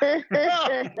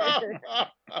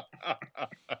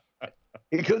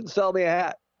 He couldn't sell me a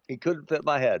hat. He couldn't fit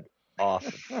my head.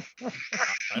 Awesome.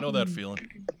 I know that feeling.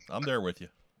 I'm there with you.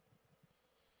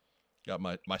 Got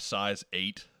my size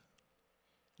 8.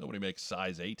 Nobody makes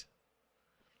size 8.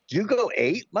 Did you go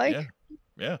 8, Mike?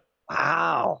 Yeah.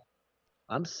 Wow.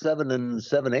 I'm 7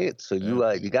 7/8, so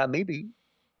you got me beat.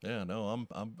 Yeah, no,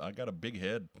 I got a big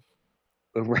head.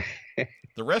 The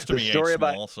The rest of me ain't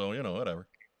small, so whatever.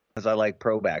 Because I like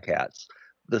pro back hats.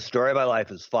 The story of my life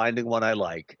is finding one I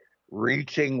like,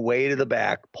 reaching way to the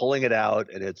back, pulling it out,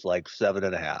 and it's like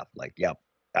 7.5. Like, yep,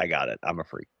 I got it. I'm a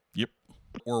freak. Yep.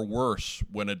 Or worse,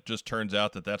 when it just turns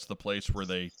out that that's the place where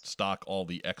they stock all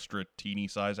the extra teeny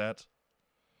size hats.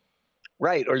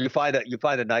 Right, or you find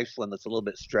a nice one that's a little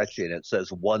bit stretchy and it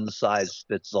says one size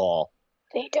fits all.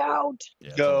 They don't.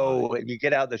 Yeah, No, and you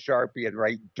get out the Sharpie and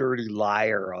write "dirty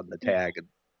liar" on the tag and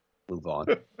move on.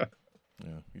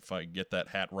 Yeah, if I get that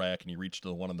hat rack and you reach to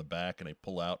the one in the back and they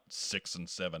pull out 6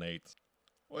 7/8.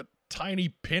 What tiny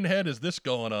pinhead is this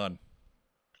going on?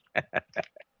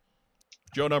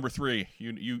 Joe, number 3,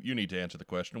 you need to answer the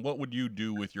question. What would you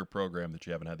do with your program that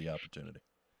you haven't had the opportunity?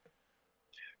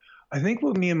 I think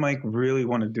what me and Mike really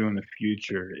want to do in the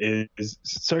future is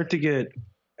start to get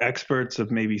experts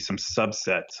of maybe some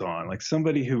subsets on, like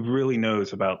somebody who really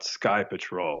knows about Sky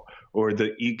Patrol or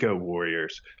the Eco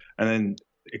Warriors, and then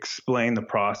explain the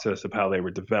process of how they were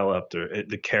developed or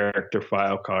the character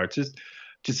file cards,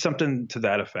 just something to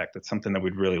that effect. That's something that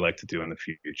we'd really like to do in the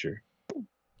future.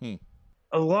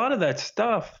 A lot of that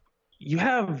stuff, you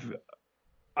have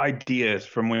ideas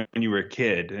from when you were a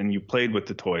kid and you played with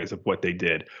the toys of what they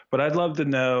did, but I'd love to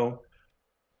know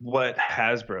what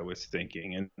Hasbro was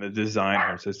thinking and the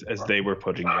designers as they were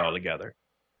putting it all together.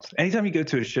 Anytime you go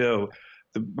to a show,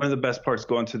 one of the best parts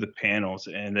going to the panels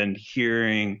and then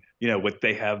hearing what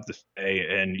they have to say,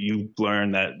 and you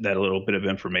learn that little bit of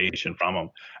information from them.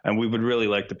 And we would really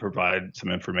like to provide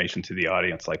some information to the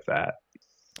audience like that.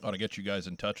 Ought to get you guys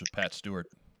in touch with Pat Stewart.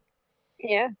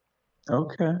 Yeah.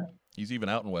 Okay. He's even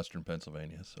out in Western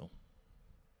Pennsylvania, so.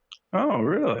 Oh,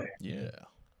 really? Yeah.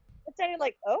 It sounded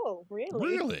like, oh, really?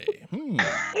 Really?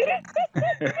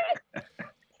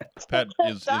 Pat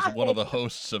is one of the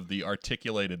hosts of the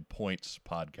Articulated Points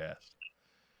podcast.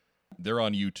 They're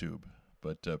on YouTube,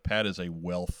 but Pat is a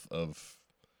wealth of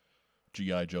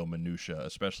G.I. Joe minutia,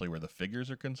 especially where the figures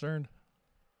are concerned.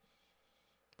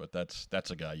 But that's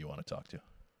a guy you want to talk to.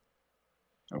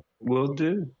 Will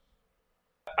do.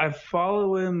 I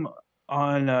follow him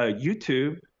on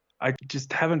YouTube. I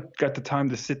just haven't got the time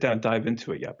to sit down and dive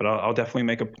into it yet, but I'll definitely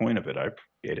make a point of it. I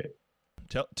appreciate it.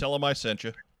 Tell him I sent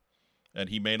you, and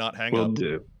he may not hang Will up. Will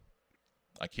do.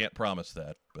 I can't promise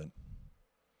that, but.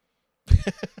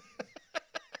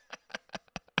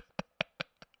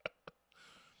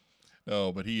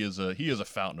 No, but he is a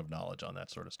fountain of knowledge on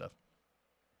that sort of stuff.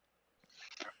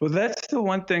 Well, that's the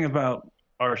one thing about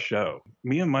our show.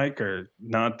 Me and Mike are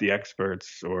not the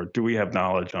experts, or do we have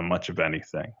knowledge on much of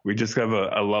anything. We just have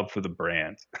a love for the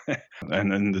brand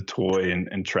and then the toy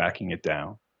and tracking it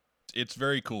down. It's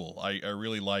very cool. I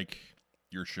really like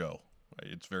your show.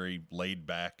 It's very laid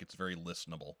back. It's very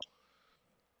listenable.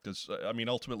 Because, I mean,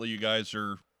 ultimately you guys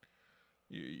are,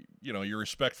 you're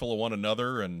respectful of one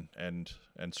another and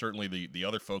certainly the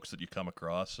other folks that you come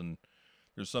across, and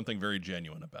there's something very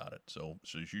genuine about it. So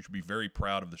you should be very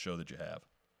proud of the show that you have.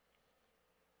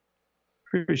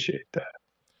 Appreciate that.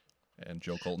 And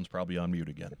Joe Colton's probably on mute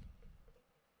again.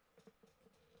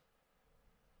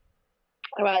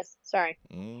 I was. Sorry.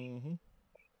 Mm-hmm.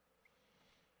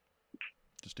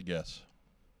 Just a guess.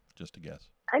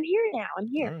 I'm here now. I'm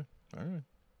here. All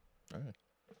right.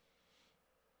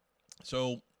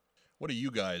 So, what do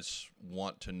you guys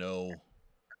want to know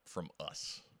from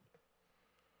us?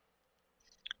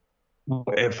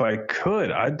 If I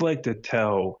could, I'd like to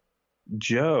tell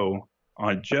Joe,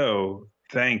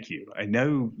 thank you. I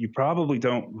know you probably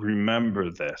don't remember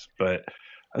this, but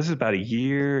this is about a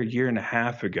year and a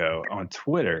half ago on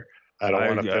Twitter. I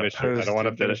don't want to finish it. I don't want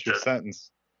to finish your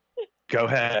sentence. Go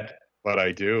ahead. But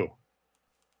I do.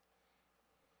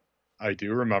 I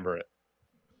do remember it.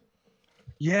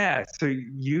 Yeah. So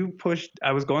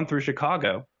I was going through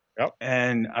Chicago. Yep.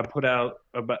 And I put out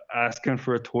about asking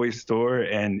for a toy store,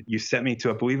 and you sent me to,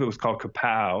 I believe it was called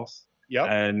Kapow's. Yep.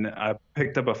 And I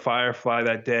picked up a Firefly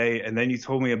that day, and then you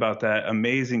told me about that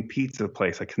amazing pizza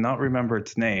place. I cannot remember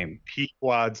its name.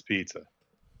 Pequod's Pizza.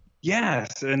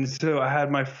 Yes, and so I had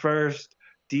my first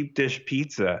deep dish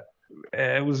pizza.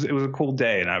 It was a cool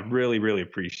day, and I really, really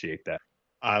appreciate that.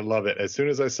 I love it. As soon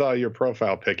as I saw your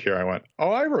profile pic here, I went,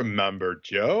 "Oh, I remember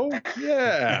Joe.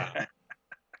 Yeah."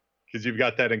 Because you've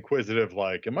got that inquisitive,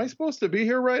 like, am I supposed to be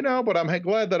here right now? But I'm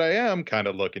glad that I am kind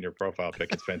of look in your profile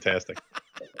pic. It's fantastic.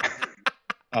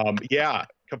 Yeah,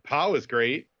 Kapow is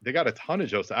great. They got a ton of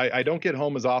Joe's. I don't get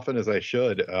home as often as I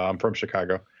should. I'm from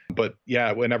Chicago. But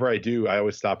yeah, whenever I do, I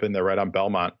always stop in there right on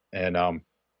Belmont. And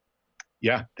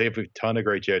yeah, they have a ton of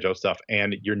great G.I. Joe stuff.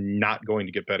 And you're not going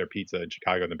to get better pizza in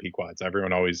Chicago than Pequod's.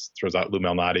 Everyone always throws out Lou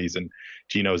Malnati's and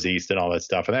Gino's East and all that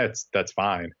stuff. And that's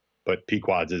fine. But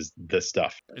Pequod's is the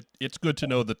stuff. It's good to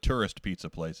know the tourist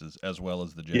pizza places as well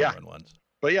as the genuine ones.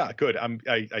 But yeah, good.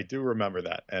 I do remember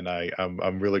that, and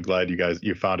I'm really glad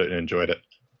you found it and enjoyed it.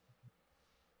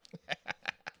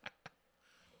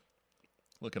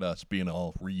 Look at us being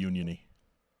all reunion-y.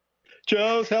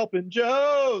 Joe's helping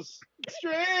Joe's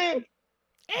Extreme.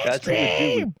 That's what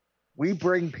we do. We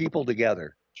bring people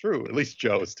together. True, at least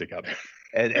Joe's together,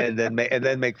 and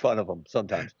then make fun of them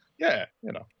sometimes. Yeah,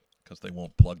 because they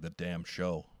won't plug the damn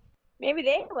show. Maybe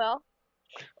they will.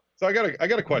 So I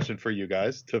got a question for you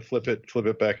guys to flip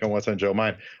it back on What's on Joe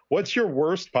Mind. What's your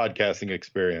worst podcasting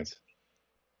experience?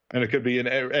 And it could be in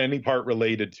any part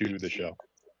related to the show.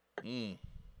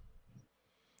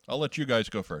 I'll let you guys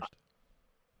go first.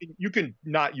 You can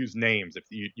not use names if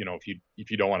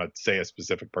you don't want to say a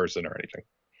specific person or anything.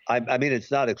 I mean,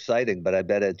 it's not exciting, but I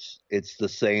bet it's the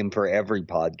same for every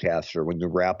podcaster when you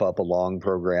wrap up a long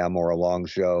program or a long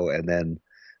show and then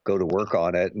go to work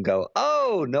on it and go,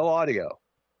 oh, no audio.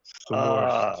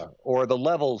 Or the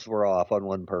levels were off on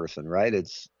one person, right?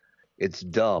 It's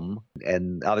dumb.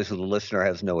 And obviously the listener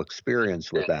has no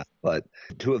experience with that. But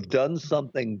to have done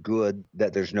something good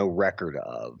that there's no record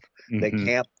of, that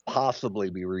can't possibly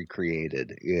be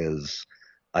recreated is,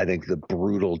 I think, the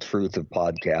brutal truth of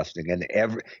podcasting. And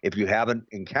if you haven't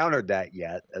encountered that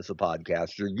yet as a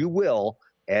podcaster, you will.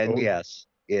 And yes,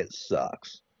 it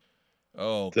sucks.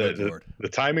 Oh, good Lord. The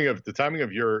timing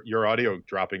of your audio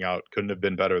dropping out couldn't have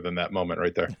been better than that moment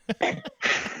right there.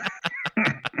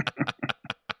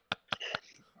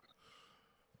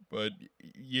 But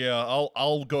yeah,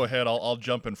 I'll go ahead. I'll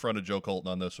jump in front of Joe Colton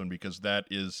on this one because that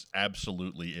is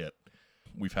absolutely it.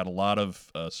 We've had a lot of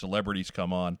celebrities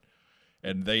come on,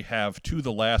 and they have, to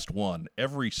the last one,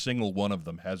 every single one of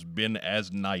them has been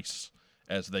as nice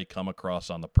as they come across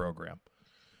on the program.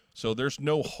 So there's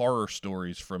no horror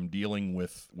stories from dealing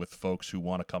with folks who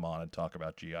want to come on and talk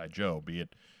about G.I. Joe, be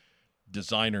it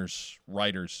designers,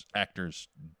 writers, actors,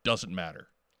 doesn't matter.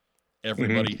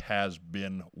 Everybody has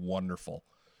been wonderful.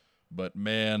 But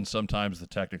man, sometimes the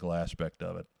technical aspect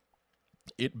of it.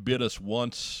 It bit us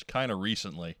once kind of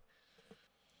recently.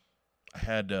 I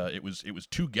had it was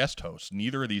two guest hosts.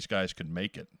 Neither of these guys could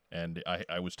make it. And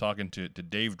I was talking to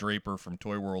Dave Draper from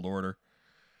Toy World Order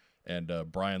and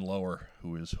Brian Lower,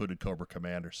 who is Hooded Cobra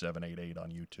Commander 788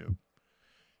 on YouTube.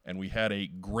 And we had a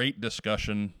great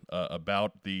discussion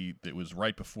about it was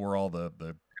right before all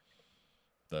the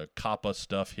COPPA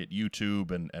stuff hit YouTube,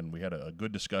 and we had a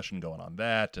good discussion going on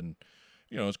that. And,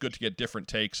 it's good to get different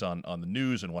takes on the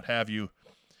news and what have you.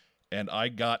 And I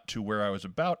got to where I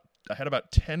had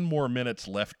about 10 more minutes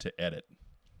left to edit.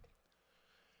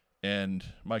 And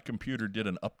my computer did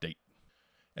an update.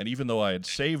 And even though I had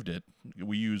saved it,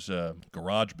 we use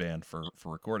GarageBand for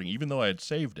recording. Even though I had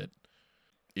saved it,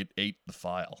 it ate the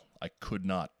file. I could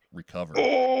not recover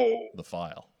the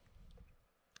file.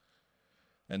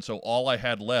 And so all I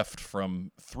had left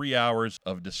from 3 hours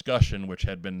of discussion, which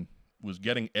was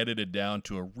getting edited down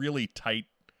to a really tight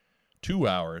 2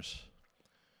 hours,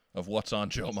 of What's on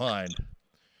Joe Mind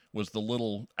was the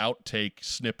little outtake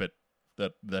snippet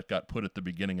that got put at the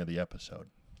beginning of the episode.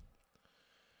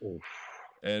 Oof.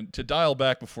 And to dial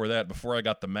back before that, before I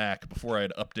got the Mac, before I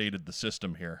had updated the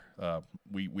system here,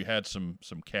 we had some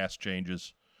cast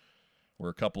changes where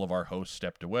a couple of our hosts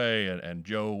stepped away, and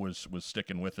Joe was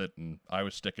sticking with it, and I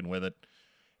was sticking with it,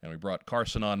 and we brought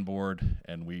Carson on board,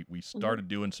 and we started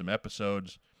doing some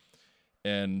episodes,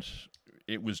 and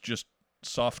it was just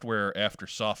software after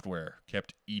software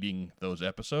kept eating those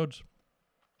episodes.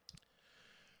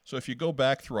 So if you go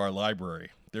back through our library,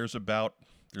 there's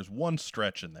one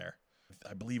stretch in there.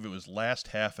 I believe it was last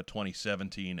half of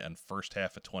 2017 and first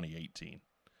half of 2018,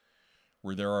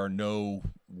 where there are no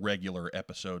regular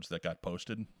episodes that got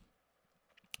posted.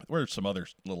 There's some other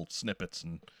little snippets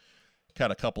and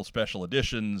kind of a couple special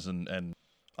editions and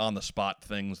on-the-spot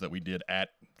things that we did at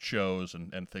shows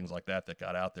and things like that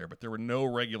got out there. But there were no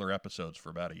regular episodes for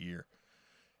about a year.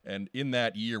 And in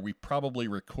that year, we probably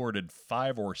recorded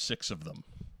 5 or 6 of them.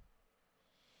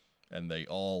 And they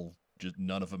all, just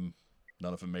none of them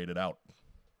made it out.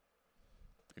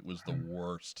 It was the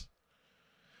worst.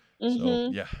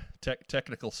 So, yeah,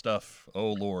 technical stuff.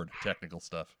 Oh, Lord, technical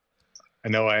stuff. I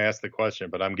know I asked the question,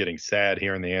 but I'm getting sad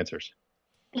hearing the answers.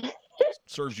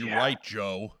 Serves you right,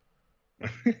 Joe.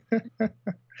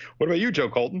 What about you, Joe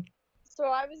Colton? So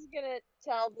I was going to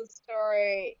tell the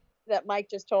story that Mike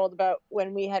just told about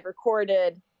when we had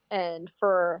recorded, and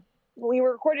we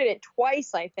recorded it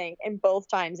twice, I think, and both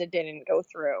times it didn't go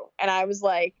through. And I was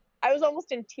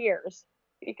almost in tears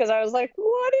because I was like,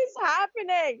 what is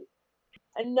happening?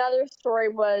 Another story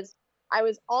was I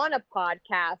was on a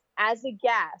podcast as a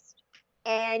guest,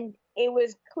 and it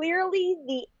was clearly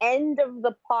the end of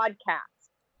the podcast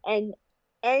and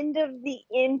end of the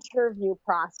interview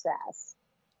process,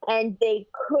 and they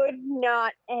could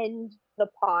not end the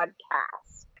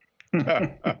podcast.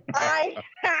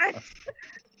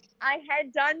 I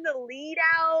had done the lead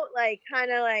out,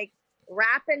 kind of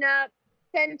wrapping up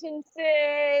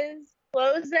sentences,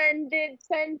 close-ended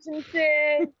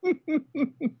sentences, and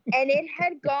it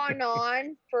had gone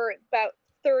on for about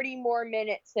 30 more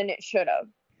minutes than it should have.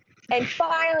 And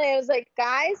finally, I was like,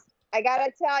 guys, I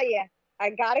gotta tell you, I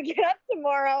gotta get up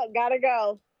tomorrow. I gotta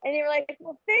go. And they were like,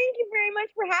 well, thank you very much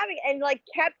for having it. And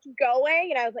kept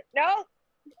going. And I was like, no,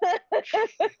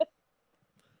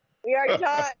 we are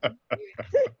done. Oh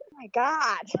my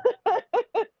God.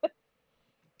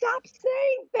 Stop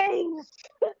saying things.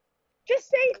 Just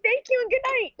say thank you and good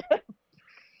night.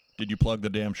 Did you plug the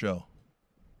damn show?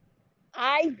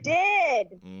 I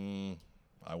did.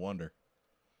 I wonder.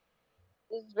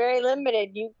 It's very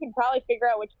limited. You can probably figure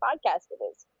out which podcast it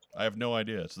is. I have no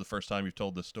idea. It's the first time you've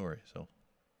told this story, so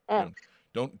Oh.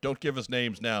 don't give us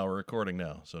names now. We're recording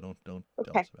now, so don't tell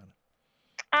Okay. us about it.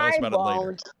 Tell us about it later.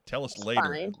 won't. Tell us It's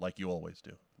later, fine. like you always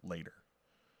do. Later.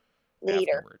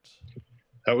 Later. Afterwards.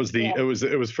 That was Yeah. it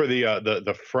was for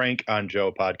the Frank on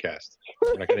Joe podcast.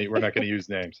 We're not gonna use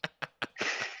names.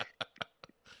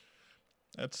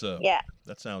 That's Yeah.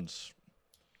 that sounds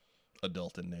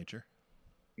adult in nature.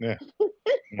 Yeah.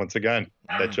 Once again,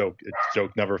 that joke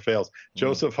never fails.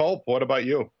 Joseph Hope, what about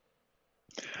you?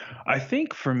 I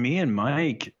think for me and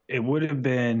Mike, it would have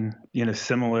been,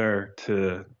 similar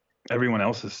to everyone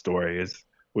else's story, is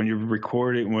when you're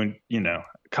recording, a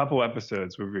couple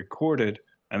episodes were recorded,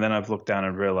 and then I've looked down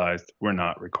and realized we're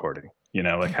not recording.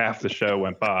 Half the show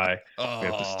went by, we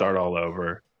have to start all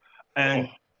over. And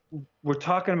we're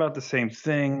talking about the same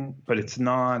thing, but it's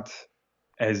not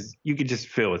as, you could just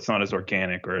feel it's not as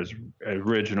organic or as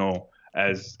original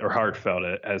or heartfelt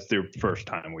as the first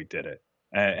time we did it.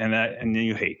 And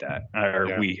you hate that, or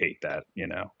Yeah. we hate that,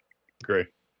 Great.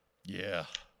 Yeah.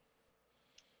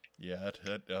 Yeah,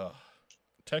 that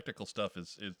technical stuff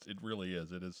is it really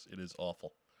is. It is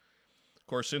awful. Of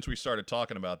course, since we started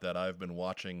talking about that, I've been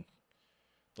watching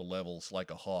the levels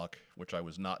like a hawk, which I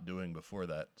was not doing before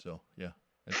that. So, yeah.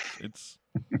 It's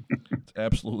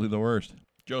absolutely the worst.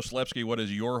 Joe Slepsky, what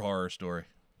is your horror story?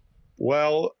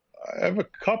 Well, I have a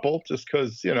couple, just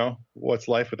because what's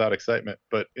life without excitement.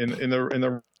 But in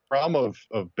the realm of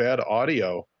bad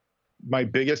audio, my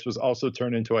biggest was also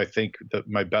turned into, I think,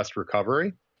 my best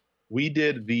recovery. We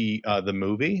did the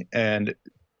movie, and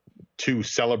to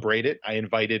celebrate it, I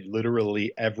invited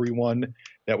literally everyone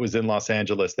that was in Los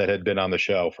Angeles that had been on the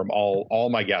show, from all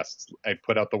my guests. I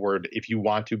put out the word, if you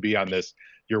want to be on this,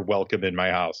 you're welcome in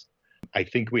my house. I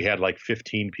think we had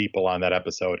 15 people on that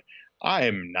episode. I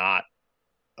am not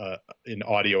an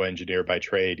audio engineer by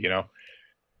trade,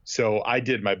 So I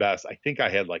did my best. I think I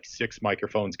had 6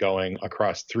 microphones going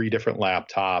across 3 different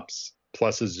laptops,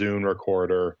 plus a Zune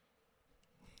recorder.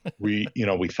 We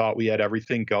thought we had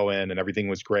everything going and everything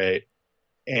was great.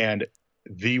 And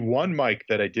the one mic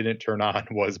that I didn't turn on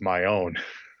was my own.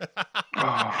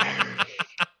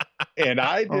 And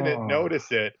I didn't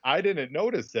notice it. I didn't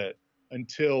notice it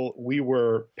until we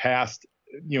were past,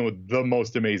 the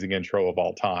most amazing intro of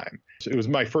all time. So it was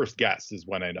my first guess is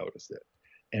when I noticed it.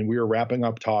 And we were wrapping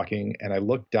up talking, and I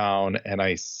look down and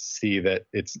I see that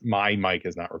my mic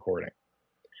is not recording.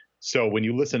 So when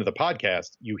you listen to the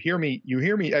podcast, you hear me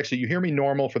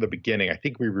normal for the beginning. I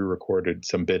think we re-recorded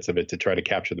some bits of it to try to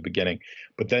capture the beginning.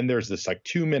 But then there's this like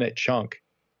 2-minute chunk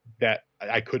that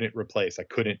I couldn't replace. I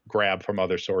couldn't grab from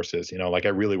other sources. I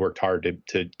really worked hard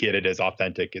to get it as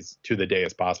authentic as to the day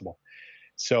as possible.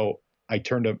 So I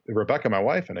turned to Rebecca, my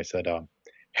wife, and I said,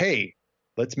 hey,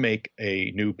 let's make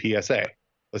a new PSA.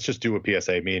 Let's just do a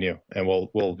PSA, me and you, and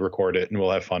we'll record it and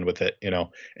we'll have fun with it, and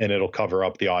it'll cover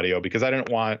up the audio, because I didn't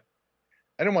want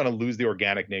to lose the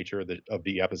organic nature of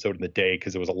the episode in the day,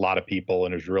 because it was a lot of people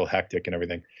and it was real hectic and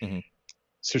everything. Mm-hmm.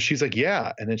 So she's like,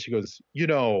 yeah. And then she goes,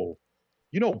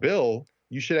 Bill,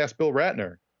 you should ask Bill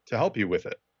Ratner to help you with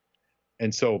it.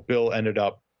 And so Bill ended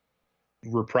up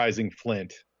reprising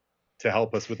Flint to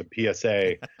help us with a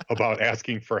PSA about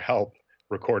asking for help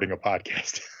recording a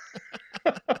podcast.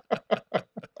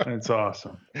 That's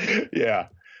awesome. Yeah.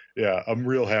 I'm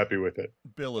real happy with it.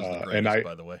 Bill is the greatest,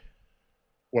 by the way.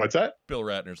 What's that? Bill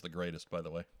Ratner's the greatest, by the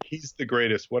way. He's the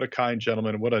greatest. What a kind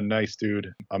gentleman. What a nice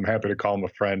dude. I'm happy to call him a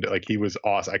friend. Like, he was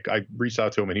awesome. I reached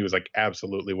out to him and he was like,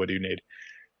 absolutely, what do you need?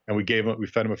 And we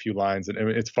fed him a few lines. And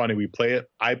it's funny.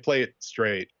 I play it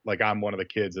straight. Like I'm one of the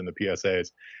kids in the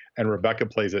PSAs, and Rebecca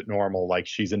plays it normal. Like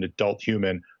she's an adult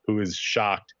human who is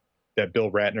shocked that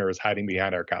Bill Ratner is hiding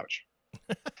behind our couch.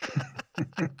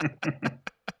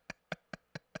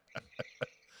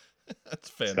 That's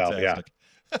fantastic. So, yeah.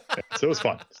 So it was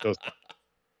fun.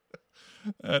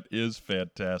 That is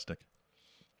fantastic.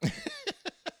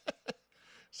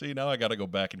 See, now I got to go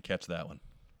back and catch that one.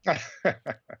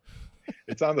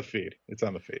 It's on the feed.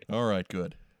 All right,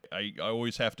 good. I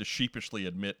always have to sheepishly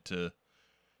admit to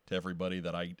everybody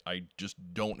that I just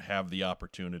don't have the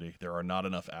opportunity. There are not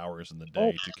enough hours in the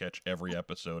day to catch every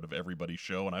episode of everybody's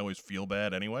show, and I always feel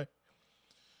bad anyway.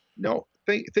 No,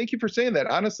 thank you for saying that.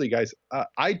 Honestly, guys,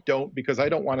 I don't, because I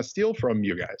don't want to steal from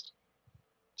you guys.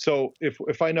 So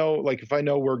if I know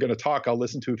we're going to talk, I'll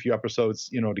listen to a few episodes,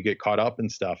 to get caught up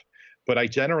and stuff. But I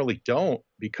generally don't,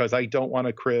 because I don't want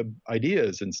to crib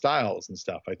ideas and styles and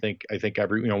stuff. I think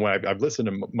when I've listened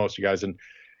to most of you guys, and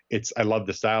I love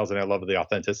the styles and I love the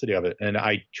authenticity of it. And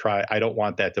I don't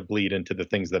want that to bleed into the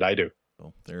things that I do.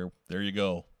 Well, there you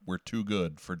go. We're too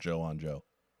good for Joe on Joe.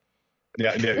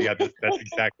 Yeah.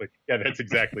 That's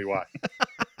exactly why.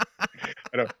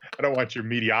 I don't want your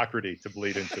mediocrity to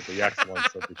bleed into the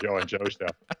excellence of the Joe on Joe show.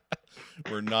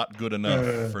 We're not good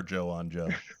enough for Joe on Joe.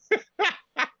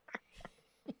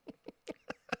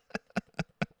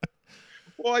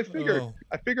 Well, I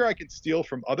figure I could steal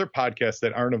from other podcasts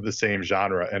that aren't of the same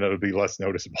genre, and it'll be less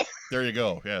noticeable. There you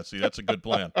go. Yeah, see, that's a good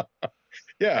plan.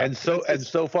 Yeah, and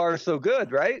so far so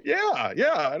good, right?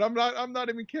 Yeah, and I'm not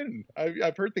even kidding.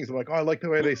 I've heard things. I'm like, oh, I like the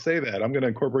way they say that. I'm going to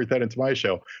incorporate that into my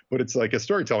show. But it's like a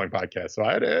storytelling podcast, so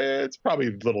it's probably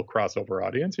a little crossover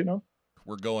audience,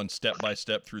 We're going step by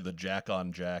step through the Jack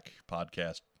on Jack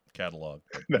podcast catalog.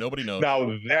 Nobody knows.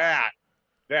 Now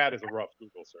that is a rough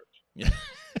Google search. Yeah.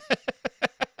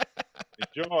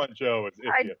 Joe on Joe is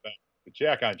iffy at best. The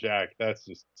Jack on Jack, that's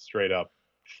just straight up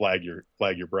flag your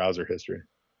browser history.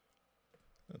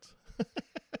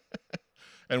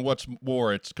 And what's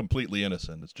more, it's completely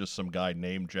innocent. It's just some guy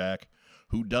named Jack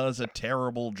who does a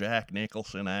terrible Jack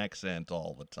Nicholson accent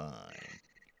all the time.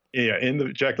 Yeah, in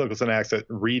the Jack Nicholson accent,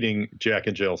 reading Jack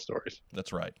and Jill stories.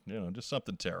 That's right. Just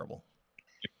something terrible.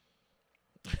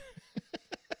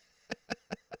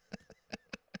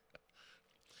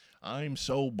 I'm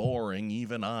so boring,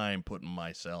 even I'm putting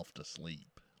myself to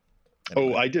sleep.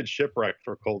 Anyway. Oh, I did Shipwreck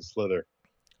for Cold Slither,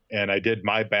 and I did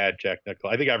my bad Jack Nicholson.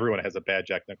 I think everyone has a bad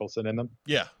Jack Nicholson in them.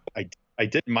 Yeah. I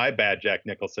did my bad Jack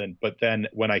Nicholson, but then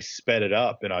when I sped it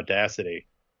up in Audacity,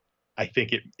 I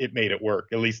think it made it work.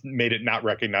 At least made it not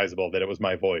recognizable that it was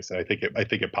my voice, and I think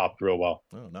it popped real well.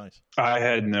 Oh, nice. I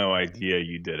had no idea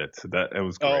you did it, so that it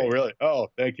was great. Oh, really? Oh,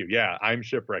 thank you. Yeah, I'm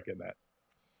Shipwreck in that.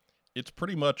 It's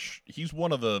pretty much, he's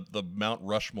one of the Mount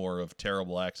Rushmore of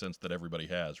terrible accents that everybody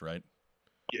has, right?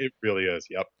 It really is.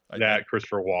 Yep.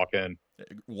 Christopher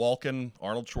Walken,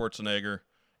 Arnold Schwarzenegger,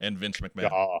 and Vince McMahon.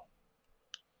 Oh.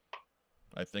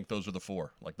 I think those are the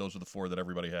four. Like, those are the four that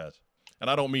everybody has. And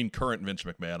I don't mean current Vince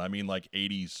McMahon. I mean like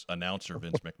 80s announcer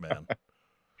Vince McMahon.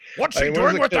 What's he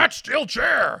doing with that steel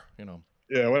chair?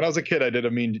 Yeah, when I was a kid, I did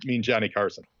a mean Johnny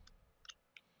Carson.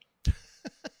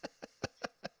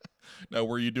 Now,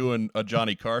 were you doing a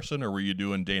Johnny Carson, or were you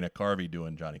doing Dana Carvey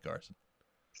doing Johnny Carson?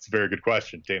 It's a very good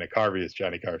question. Dana Carvey is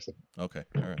Johnny Carson. Okay,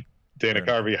 all right. Dana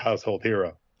Carvey, household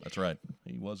hero. That's right.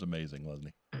 He was amazing,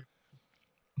 wasn't he?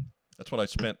 That's what I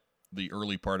spent the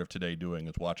early part of today doing,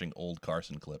 is watching old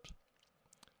Carson clips.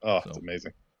 Oh, it's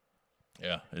amazing.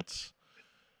 Yeah, it's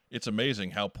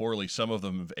amazing how poorly some of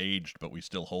them have aged, but we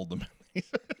still hold them.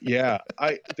 Yeah,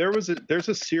 there's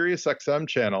a Sirius XM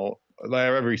channel, like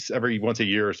every once a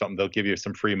year or something. They'll give you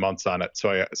some free months on it.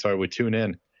 So I would tune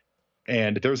in,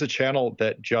 and there was a channel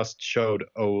that just showed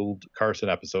old Carson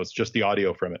episodes, just the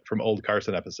audio from old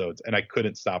Carson episodes, and I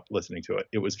couldn't stop listening to it.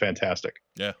 It was fantastic.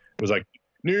 Yeah, it was like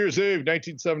New Year's Eve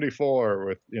 1974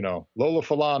 with Lola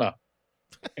Falana,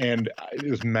 and it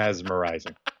was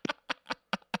mesmerizing.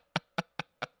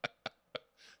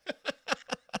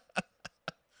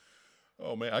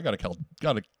 Oh man, I gotta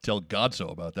tell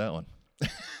Godso about that one.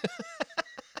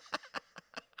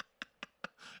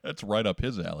 That's right up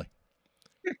his alley.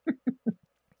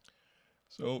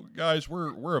 So, guys,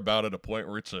 we're about at a point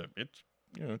where it's a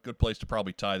good place to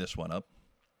probably tie this one up.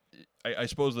 I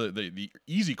suppose the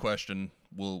easy question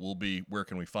will be, where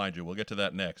can we find you? We'll get to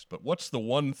that next. But what's the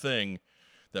one thing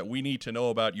that we need to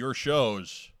know about your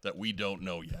shows that we don't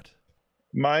know yet?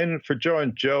 Mine for Joe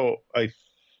and Joe, I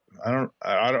don't.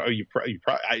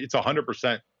 It's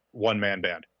 100% one man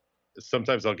band.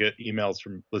 Sometimes I'll get emails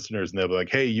from listeners and they'll be like,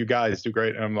 "Hey, you guys do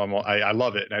great," and I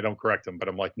love it, and I don't correct them, but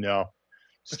I'm like, no,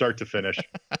 start to finish,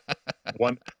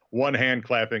 one hand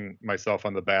clapping myself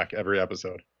on the back every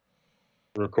episode,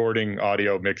 recording,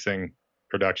 audio, mixing,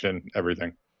 production,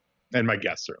 everything, and my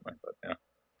guests certainly. But yeah,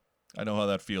 I know how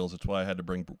that feels. That's why I had to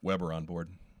bring Weber on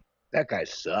board. That guy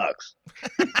sucks.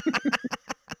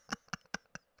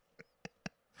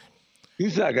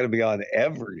 He's not going to be on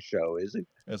every show, is he?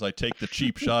 As I take the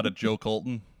cheap shot at Joe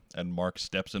Colton, and Mark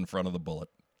steps in front of the bullet.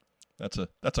 That's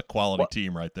a quality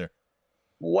team right there.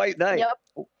 White Knight,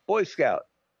 Yep. Boy Scout.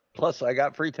 Plus, I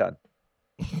got free time.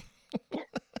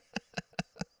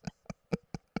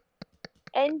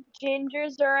 And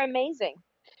gingers are amazing.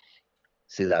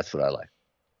 See, that's what I like.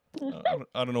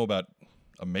 I don't know about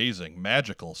amazing.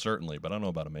 Magical, certainly, but I don't know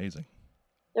about amazing.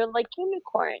 They're like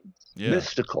unicorns. Yeah.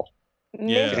 Mystical.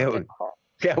 Yeah. Mystical.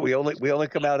 Yeah, we only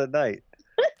come out at night.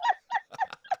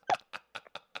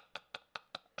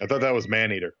 I thought that was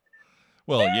Maneater.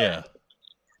 Well, yeah.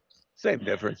 Same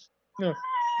difference. Yeah.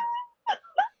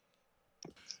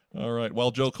 All right. While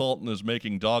Joe Colton is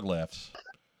making dog laughs,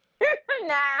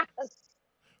 Nah.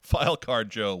 File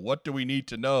Card Joe, what do we need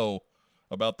to know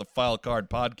about the File Card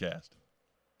podcast?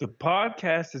 The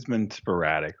podcast has been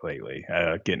sporadic lately,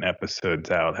 getting episodes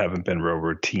out, haven't been real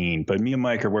routine. But me and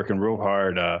Mike are working real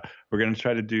hard. We're going to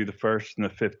try to do the 1st and the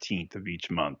 15th of each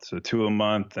month. So 2 a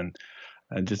month, and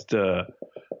just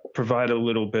provide a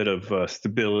little bit of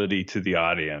stability to the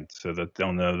audience so that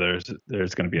they'll know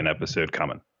there's going to be an episode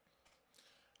coming.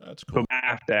 That's cool. But I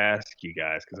have to ask you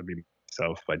guys, because I'd be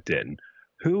myself if I didn't.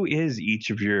 Who is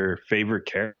each of your favorite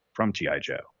characters from G.I.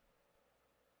 Joe?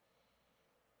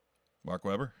 Mark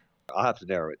Weber? I'll have to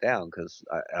narrow it down because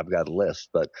I've got a list.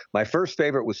 But my first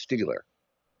favorite was Steeler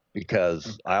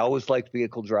because I always liked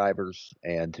vehicle drivers.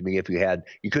 And to me,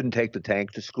 you couldn't take the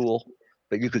tank to school,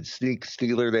 but you could sneak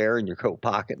Steeler there in your coat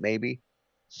pocket maybe.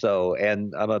 So,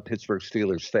 and I'm a Pittsburgh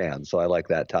Steelers fan, so I like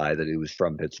that tie that he was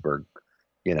from Pittsburgh.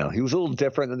 He was a little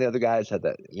different than the other guys, had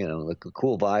that, like a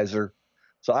cool visor.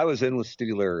 So I was in with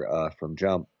Steeler from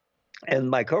jump. And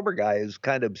my Cobra guy is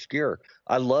kind of obscure.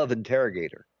 I love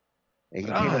Interrogator. And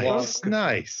he came along,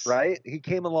 nice. Right? He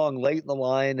came along late in the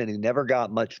line, and he never got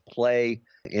much play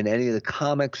in any of the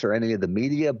comics or any of the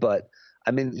media. But,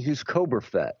 I mean, he's Cobra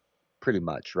Fett, pretty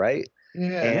much, right?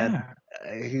 Yeah.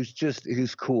 And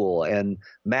he's cool. And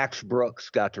Max Brooks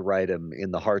got to write him in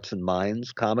the Hearts and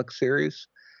Minds comic series.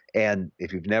 And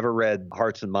if you've never read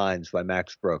Hearts and Minds by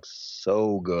Max Brooks,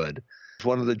 so good. It's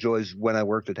one of the joys when I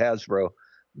worked at Hasbro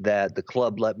that the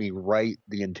club let me write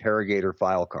the Interrogator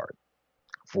file card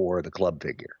for the club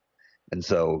figure. And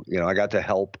so, I got to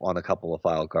help on a couple of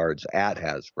file cards at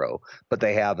Hasbro, but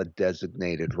they have a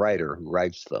designated writer who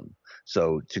writes them.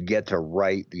 So to get to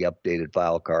write the updated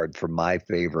file card for my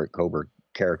favorite Cobra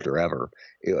character ever,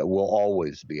 it will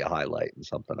always be a highlight and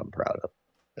something I'm proud of.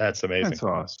 That's amazing. That's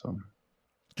awesome.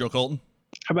 Joe Colton?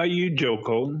 How about you, Joe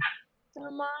Colton? So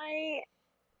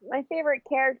my favorite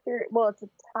character, well, it's a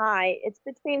tie. It's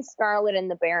between Scarlet and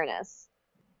the Baroness.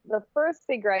 The first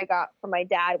figure I got from my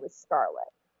dad was Scarlet.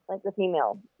 Like the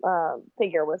female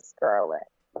figure was Scarlet.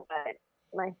 But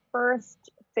my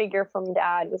first figure from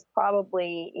Dad was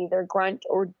probably either Grunt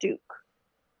or Duke.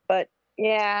 But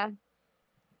yeah,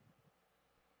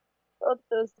 both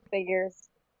those figures.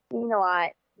 Seen a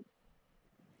lot.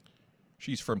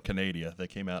 She's from Canada. They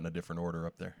came out in a different order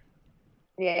up there.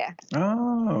 Yeah.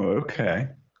 Oh, okay.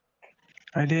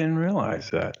 I didn't realize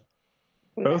that.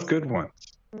 Both good ones.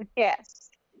 Yes.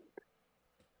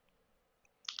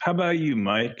 How about you,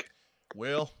 Mike?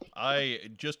 Well, I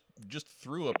just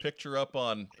threw a picture up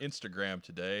on Instagram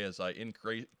today as I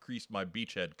increased my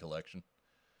Beachhead collection.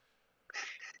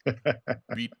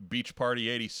 Beach Party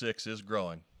 86 is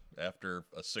growing after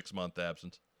a 6-month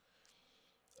absence.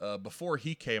 Before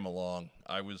he came along,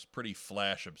 I was pretty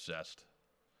Flash obsessed,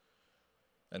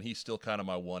 and he's still kind of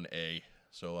my 1A.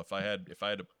 So if I had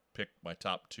to pick my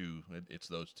top two, it's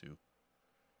those two.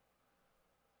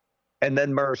 And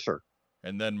then Mercer.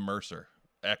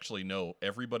 Actually, no.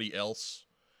 Everybody else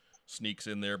sneaks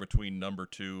in there between number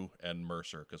 2 and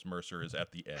Mercer, because Mercer is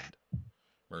at the end.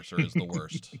 Mercer is the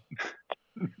worst.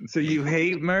 So you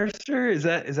hate Mercer? Is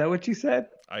that what you said?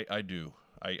 I do.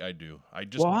 I do. I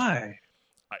just Why?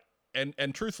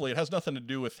 And truthfully, it has nothing to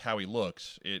do with how he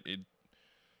looks.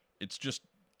 It's just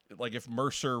like if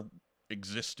Mercer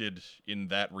existed in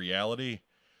that reality,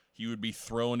 he would be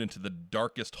thrown into the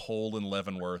darkest hole in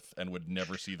Leavenworth and would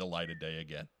never see the light of day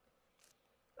again.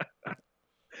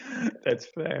 That's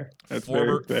fair. That's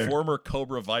very fair. Former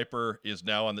Cobra Viper is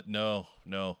now on the no.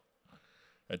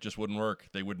 That just wouldn't work.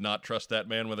 They would not trust that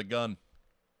man with a gun.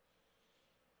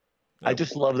 I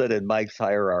just love that in Mike's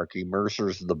hierarchy,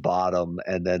 Mercer's the bottom,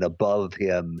 and then above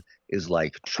him is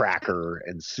like Tracker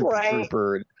and Super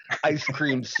Trooper, and Ice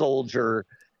Cream Soldier,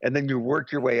 and then you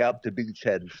work your way up to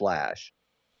Beachhead and Flash.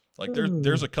 Like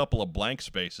there's a couple of blank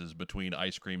spaces between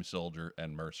Ice Cream Soldier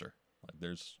and Mercer.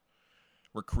 Like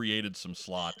we're created some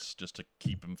slots just to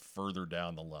keep him further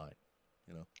down the line.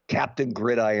 You know, Captain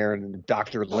Gridiron and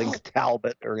Dr. Link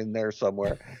Talbot are in there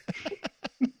somewhere.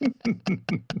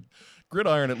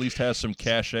 Gridiron at least has some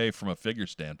cachet from a figure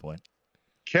standpoint.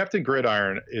 Captain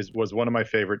Gridiron was one of my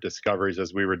favorite discoveries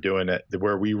as we were doing it,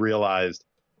 where we realized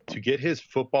to get his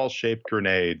football-shaped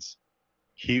grenades,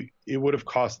 it would have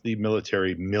cost the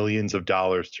military millions of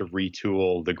dollars to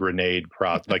retool the grenade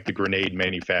the grenade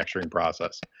manufacturing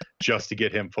process, just to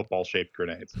get him football-shaped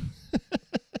grenades.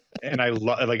 And I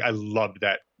loved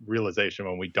that realization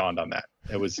when we dawned on that.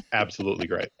 It was absolutely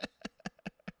great.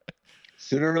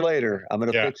 Sooner or later, I'm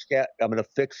gonna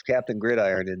fix Captain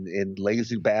Gridiron in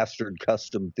Lazy Bastard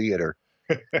Custom Theater,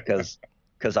 because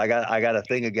I got a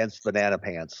thing against Banana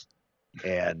Pants,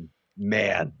 and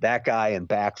man, that guy in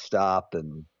Backstop,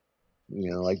 and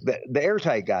like the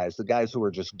airtight guys, the guys who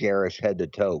are just garish head to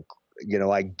toe.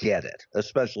 I get it,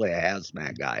 especially a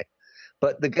hazmat guy,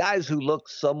 but the guys who look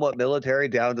somewhat military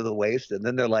down to the waist, and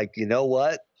then they're like, you know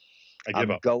what? I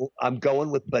give up. I'm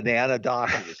going with banana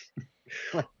dockers.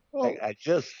 I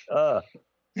just Hey,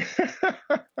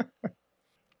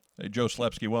 Joe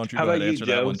Slepsky, why don't you How go ahead about and you, answer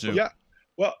Joe? that one too? Yeah.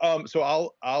 Well,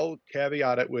 so I'll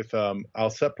caveat it with I'll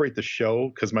separate the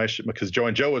show because Joe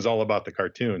and Joe is all about the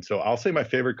cartoon. So I'll say my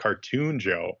favorite cartoon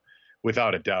Joe,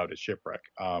 without a doubt, is Shipwreck.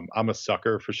 I'm a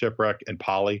sucker for Shipwreck and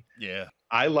Polly. Yeah.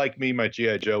 I like my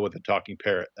G.I. Joe with a talking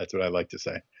parrot. That's what I like to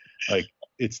say. Like,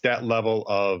 it's that level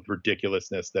of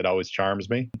ridiculousness that always charms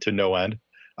me to no end.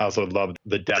 I also love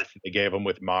the depth they gave him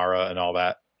with Mara and all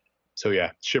that. So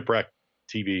yeah, Shipwreck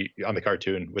TV on the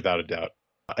cartoon, without a doubt.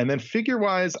 And then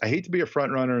figure-wise, I hate to be a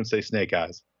front runner and say Snake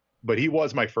Eyes, but he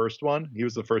was my first one. He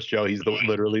was the first Joe. He's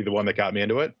literally the one that got me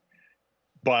into it.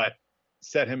 But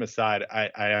set him aside, I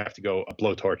have to go a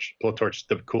Blowtorch. Blowtorch,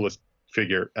 the coolest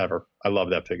figure ever. I love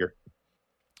that figure.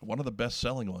 One of the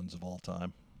best-selling ones of all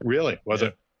time. Really? Was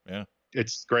it? Yeah.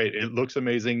 It's great. It looks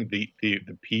amazing. The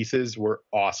pieces were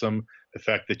awesome. The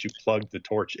fact that you plugged the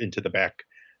torch into the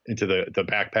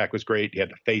backpack was great. You had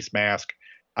the face mask.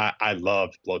 I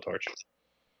loved Blowtorch.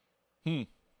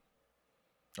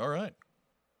 All right.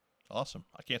 Awesome.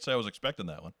 I can't say I was expecting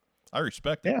that one. I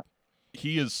respect it. Yeah.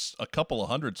 He is a couple of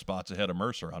 100 spots ahead of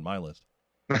Mercer on my list.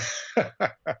 How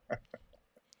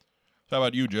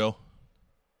about you, Joe?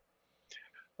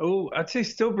 Oh, I'd say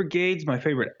Steel Brigade's my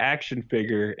favorite action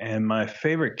figure, and my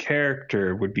favorite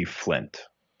character would be Flint.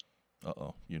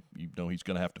 Uh-oh. You know he's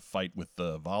going to have to fight with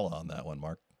Vala on that one,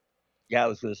 Mark. Yeah, I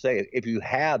was going to say, if you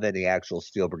have any actual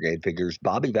Steel Brigade figures,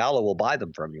 Bobby Vala will buy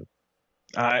them from you.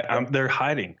 They're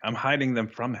hiding. I'm hiding them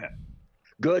from him.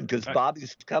 Good, because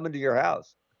Bobby's coming to your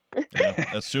house. Yeah,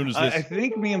 as soon as this... I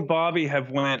think me and Bobby have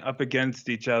went up against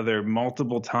each other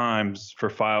multiple times for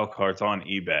file cards on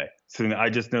eBay. So I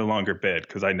just no longer bid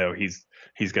because I know he's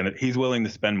willing to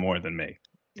spend more than me.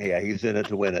 Yeah, he's in it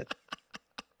to win it.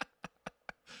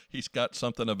 He's got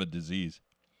something of a disease.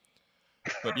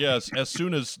 But yes, as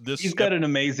soon as this, He's got an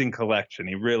amazing collection.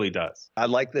 He really does. I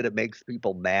like that it makes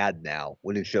people mad now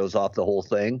when he shows off the whole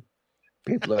thing.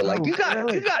 People are like, Oh, you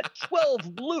really? got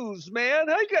 12 blues, man.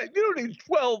 You don't need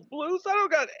 12 blues. I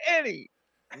don't got any.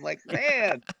 I'm like,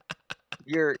 man,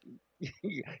 your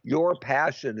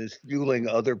passion is fueling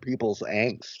other people's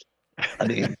angst. I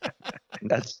mean,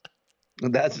 that's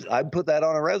I'd put that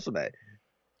on a resume.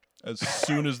 as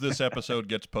soon as this episode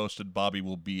gets posted, Bobby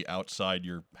will be outside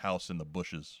your house in the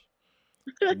bushes,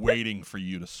 waiting for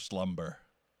you to slumber.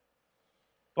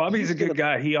 Bobby's a good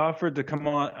guy. He offered to come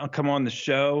on the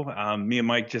show. Me and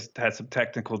Mike just had some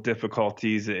technical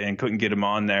difficulties and couldn't get him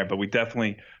on there, but we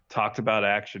definitely talked about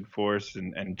Action Force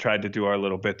and tried to do our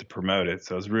little bit to promote it.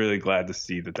 So I was really glad to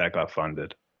see that got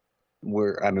funded.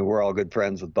 We're all good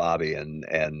friends with Bobby,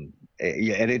 and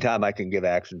anytime I can give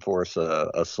Action Force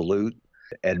a salute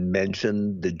and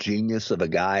mention the genius of a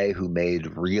guy who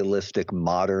made realistic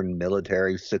modern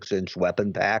military 6-inch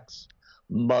weapon packs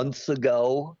months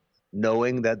ago,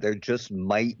 knowing that there just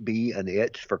might be an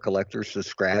itch for collectors to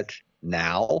scratch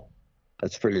now,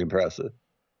 that's pretty impressive.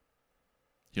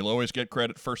 He'll always get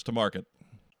credit first to market.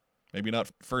 Maybe not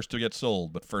first to get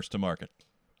sold, but first to market.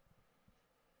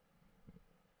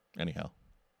 Anyhow.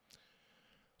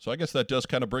 So I guess that does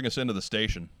kind of bring us into the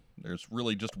station. There's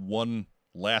really just one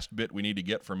last bit we need to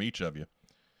get from each of you.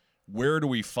 Where do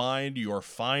we find your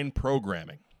fine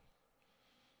programming?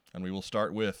 And we will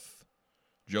start with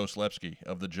Joe Slepsky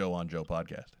of the Joe on Joe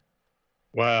podcast.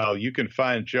 Well, you can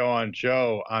find Joe on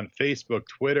Joe on Facebook,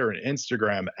 Twitter, and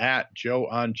Instagram at Joe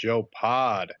on Joe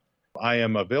Pod. I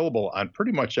am available on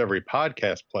pretty much every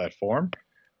podcast platform.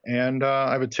 And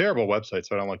I have a terrible website,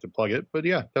 so I don't like to plug it. But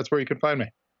yeah, that's where you can find me.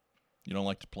 You don't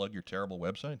like to plug your terrible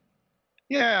website?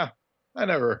 Yeah, I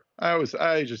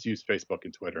just use Facebook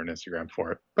and Twitter and Instagram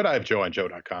for it. But I have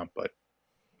joeonjoe.com, but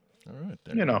All right.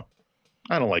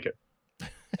 I don't like it.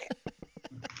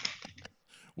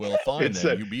 Well, fine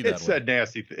then. You be that way.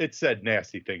 It said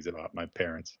nasty things about my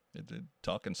parents.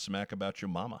 Talking smack about your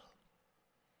mama.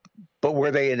 But were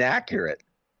they inaccurate?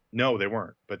 No, they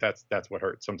weren't. But that's what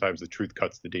hurts. Sometimes the truth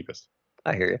cuts the deepest.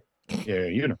 I hear you. Yeah,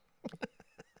 you know.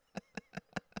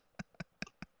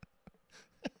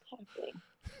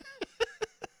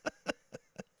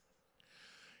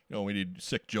 You know, we need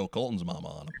sick Joe Colton's mama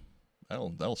on him.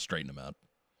 That'll straighten him out.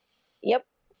 Yep.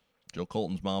 Joe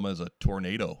Colton's mama is a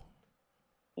tornado.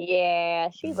 Yeah,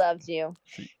 she loves you.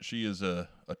 She is a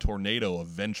tornado of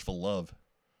vengeful love.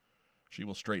 She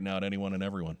will straighten out anyone and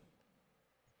everyone.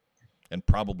 And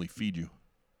probably feed you.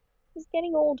 She's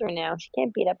getting older now. She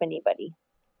can't beat up anybody.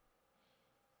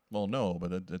 Well, no,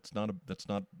 but that's not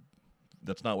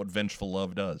what vengeful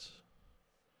love does.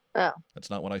 Oh. That's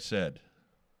not what I said.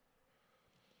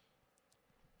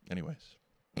 Anyways.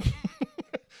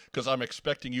 Because I'm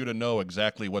expecting you to know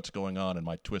exactly what's going on in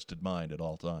my twisted mind at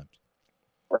all times.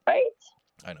 Right?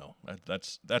 I know.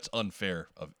 That's unfair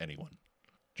of anyone.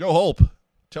 Joe Holp,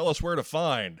 tell us where to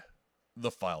find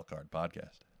the File Card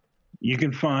Podcast. You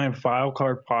can find File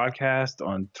Card Podcast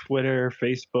on Twitter,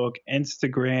 Facebook,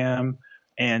 Instagram,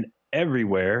 and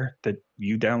everywhere that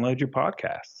you download your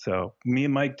podcast. So me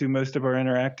and Mike do most of our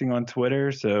interacting on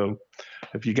Twitter. So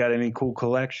if you got any cool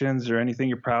collections or anything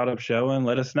you're proud of showing,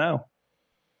 let us know.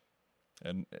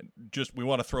 And just, we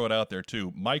want to throw it out there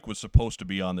too. Mike was supposed to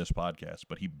be on this podcast,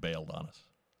 but he bailed on us.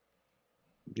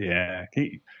 Yeah.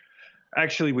 We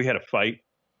had a fight,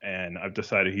 and I've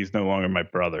decided he's no longer my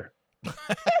brother.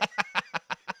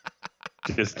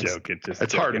 Just joking.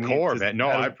 That's hardcore, man. No,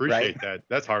 I appreciate that.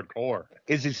 That's hardcore.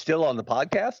 Is he still on the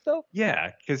podcast, though?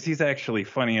 Yeah, because he's actually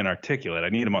funny and articulate. I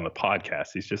need him on the podcast.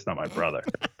 He's just not my brother.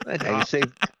 You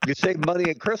save money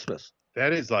at Christmas.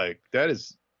 That is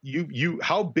you.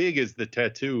 How big is the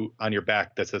tattoo on your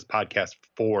back that says "Podcast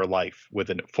for Life"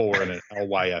 with an 4 and an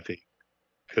LYFE?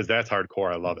 Because that's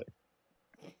hardcore. I love it.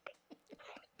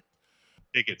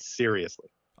 Take it seriously.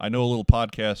 I know a little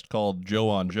podcast called Joe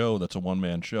on Joe. That's a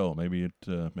one-man show. Maybe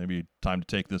time to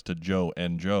take this to Joe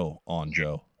and Joe on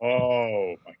Joe.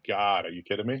 Oh my God, are you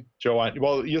kidding me? Joe on.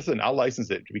 Well, listen, I'll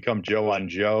license it to become Joe on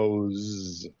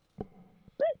Joe's.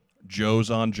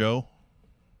 Joe's on Joe.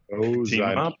 Joe's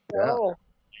on. Up. Yeah. Oh.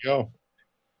 Go.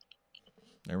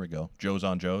 There we go. Joe's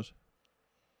on Joe's.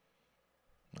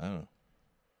 I don't know.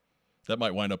 That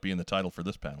might wind up being the title for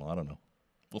this panel. I don't know.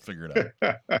 We'll figure it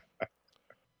out.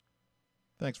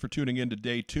 Thanks for tuning in to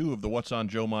day 2 of the What's on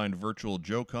Joe Mind virtual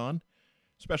JoeCon.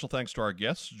 Special thanks to our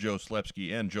guests, Joe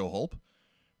Slepsky and Joe Holp.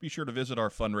 Be sure to visit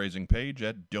our fundraising page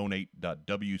at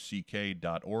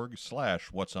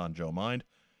donate.wck.org/whatsonjoemind.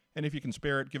 And if you can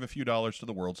spare it, give a few dollars to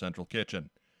the World Central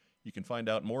Kitchen. You can find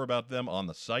out more about them on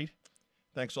the site.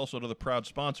 Thanks also to the proud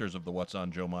sponsors of the What's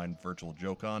on Joe Mind Virtual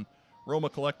JoeCon, Roma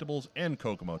Collectibles and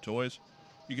Kokomo Toys.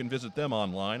 You can visit them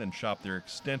online and shop their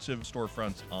extensive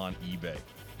storefronts on eBay.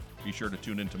 Be sure to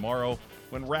tune in tomorrow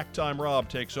when Rack Time Rob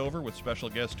takes over with special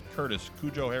guest Curtis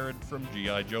Cujo Herod from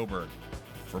G.I. Joeberg.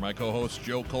 For my co-hosts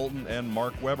Joe Colton and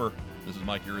Mark Weber, this is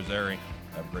Mike Irizarry.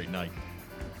 Have a great night.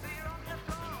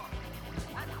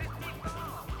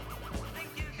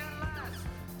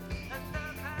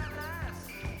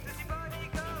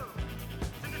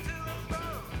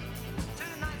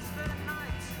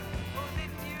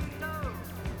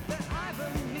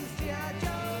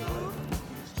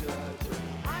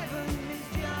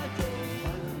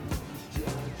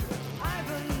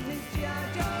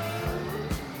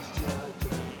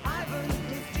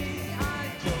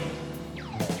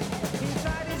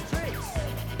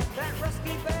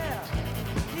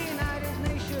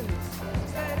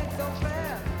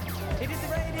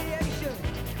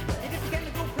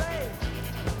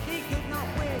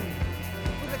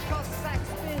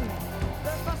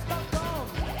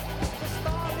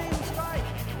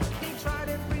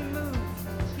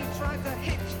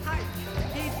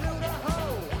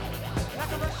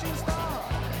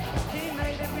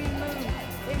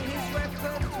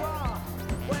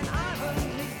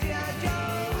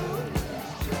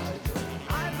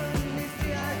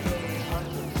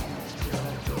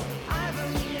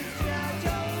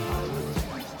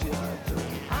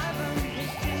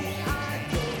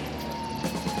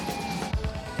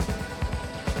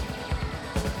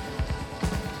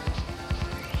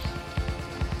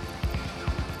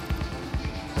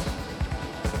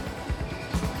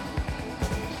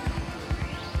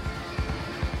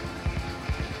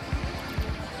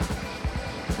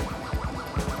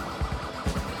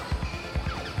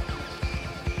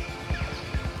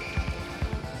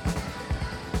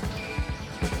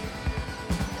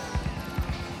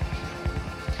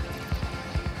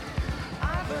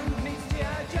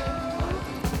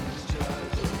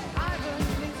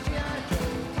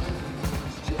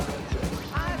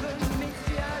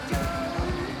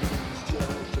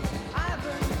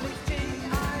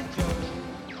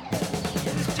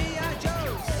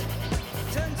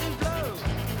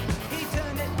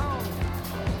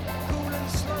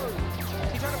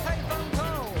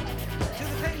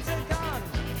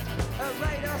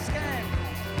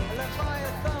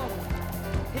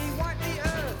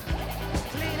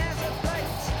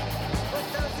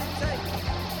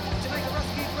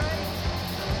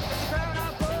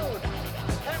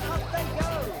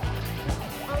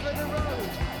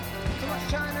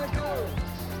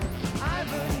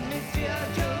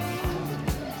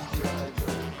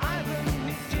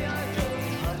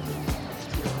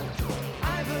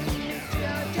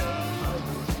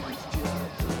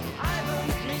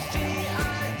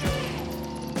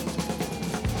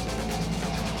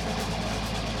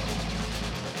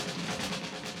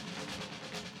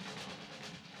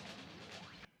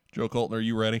 Joe Colton, are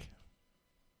you ready?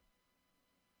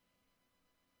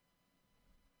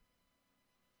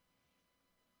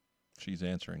 She's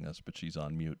answering us, but she's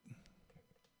on mute.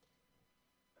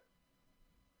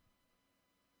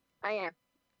 I am.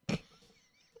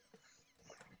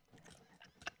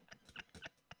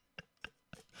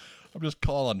 I'm just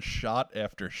calling shot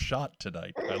after shot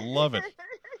tonight. I love it.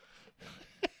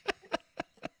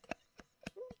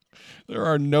 There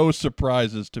are no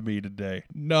surprises to me today.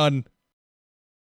 None.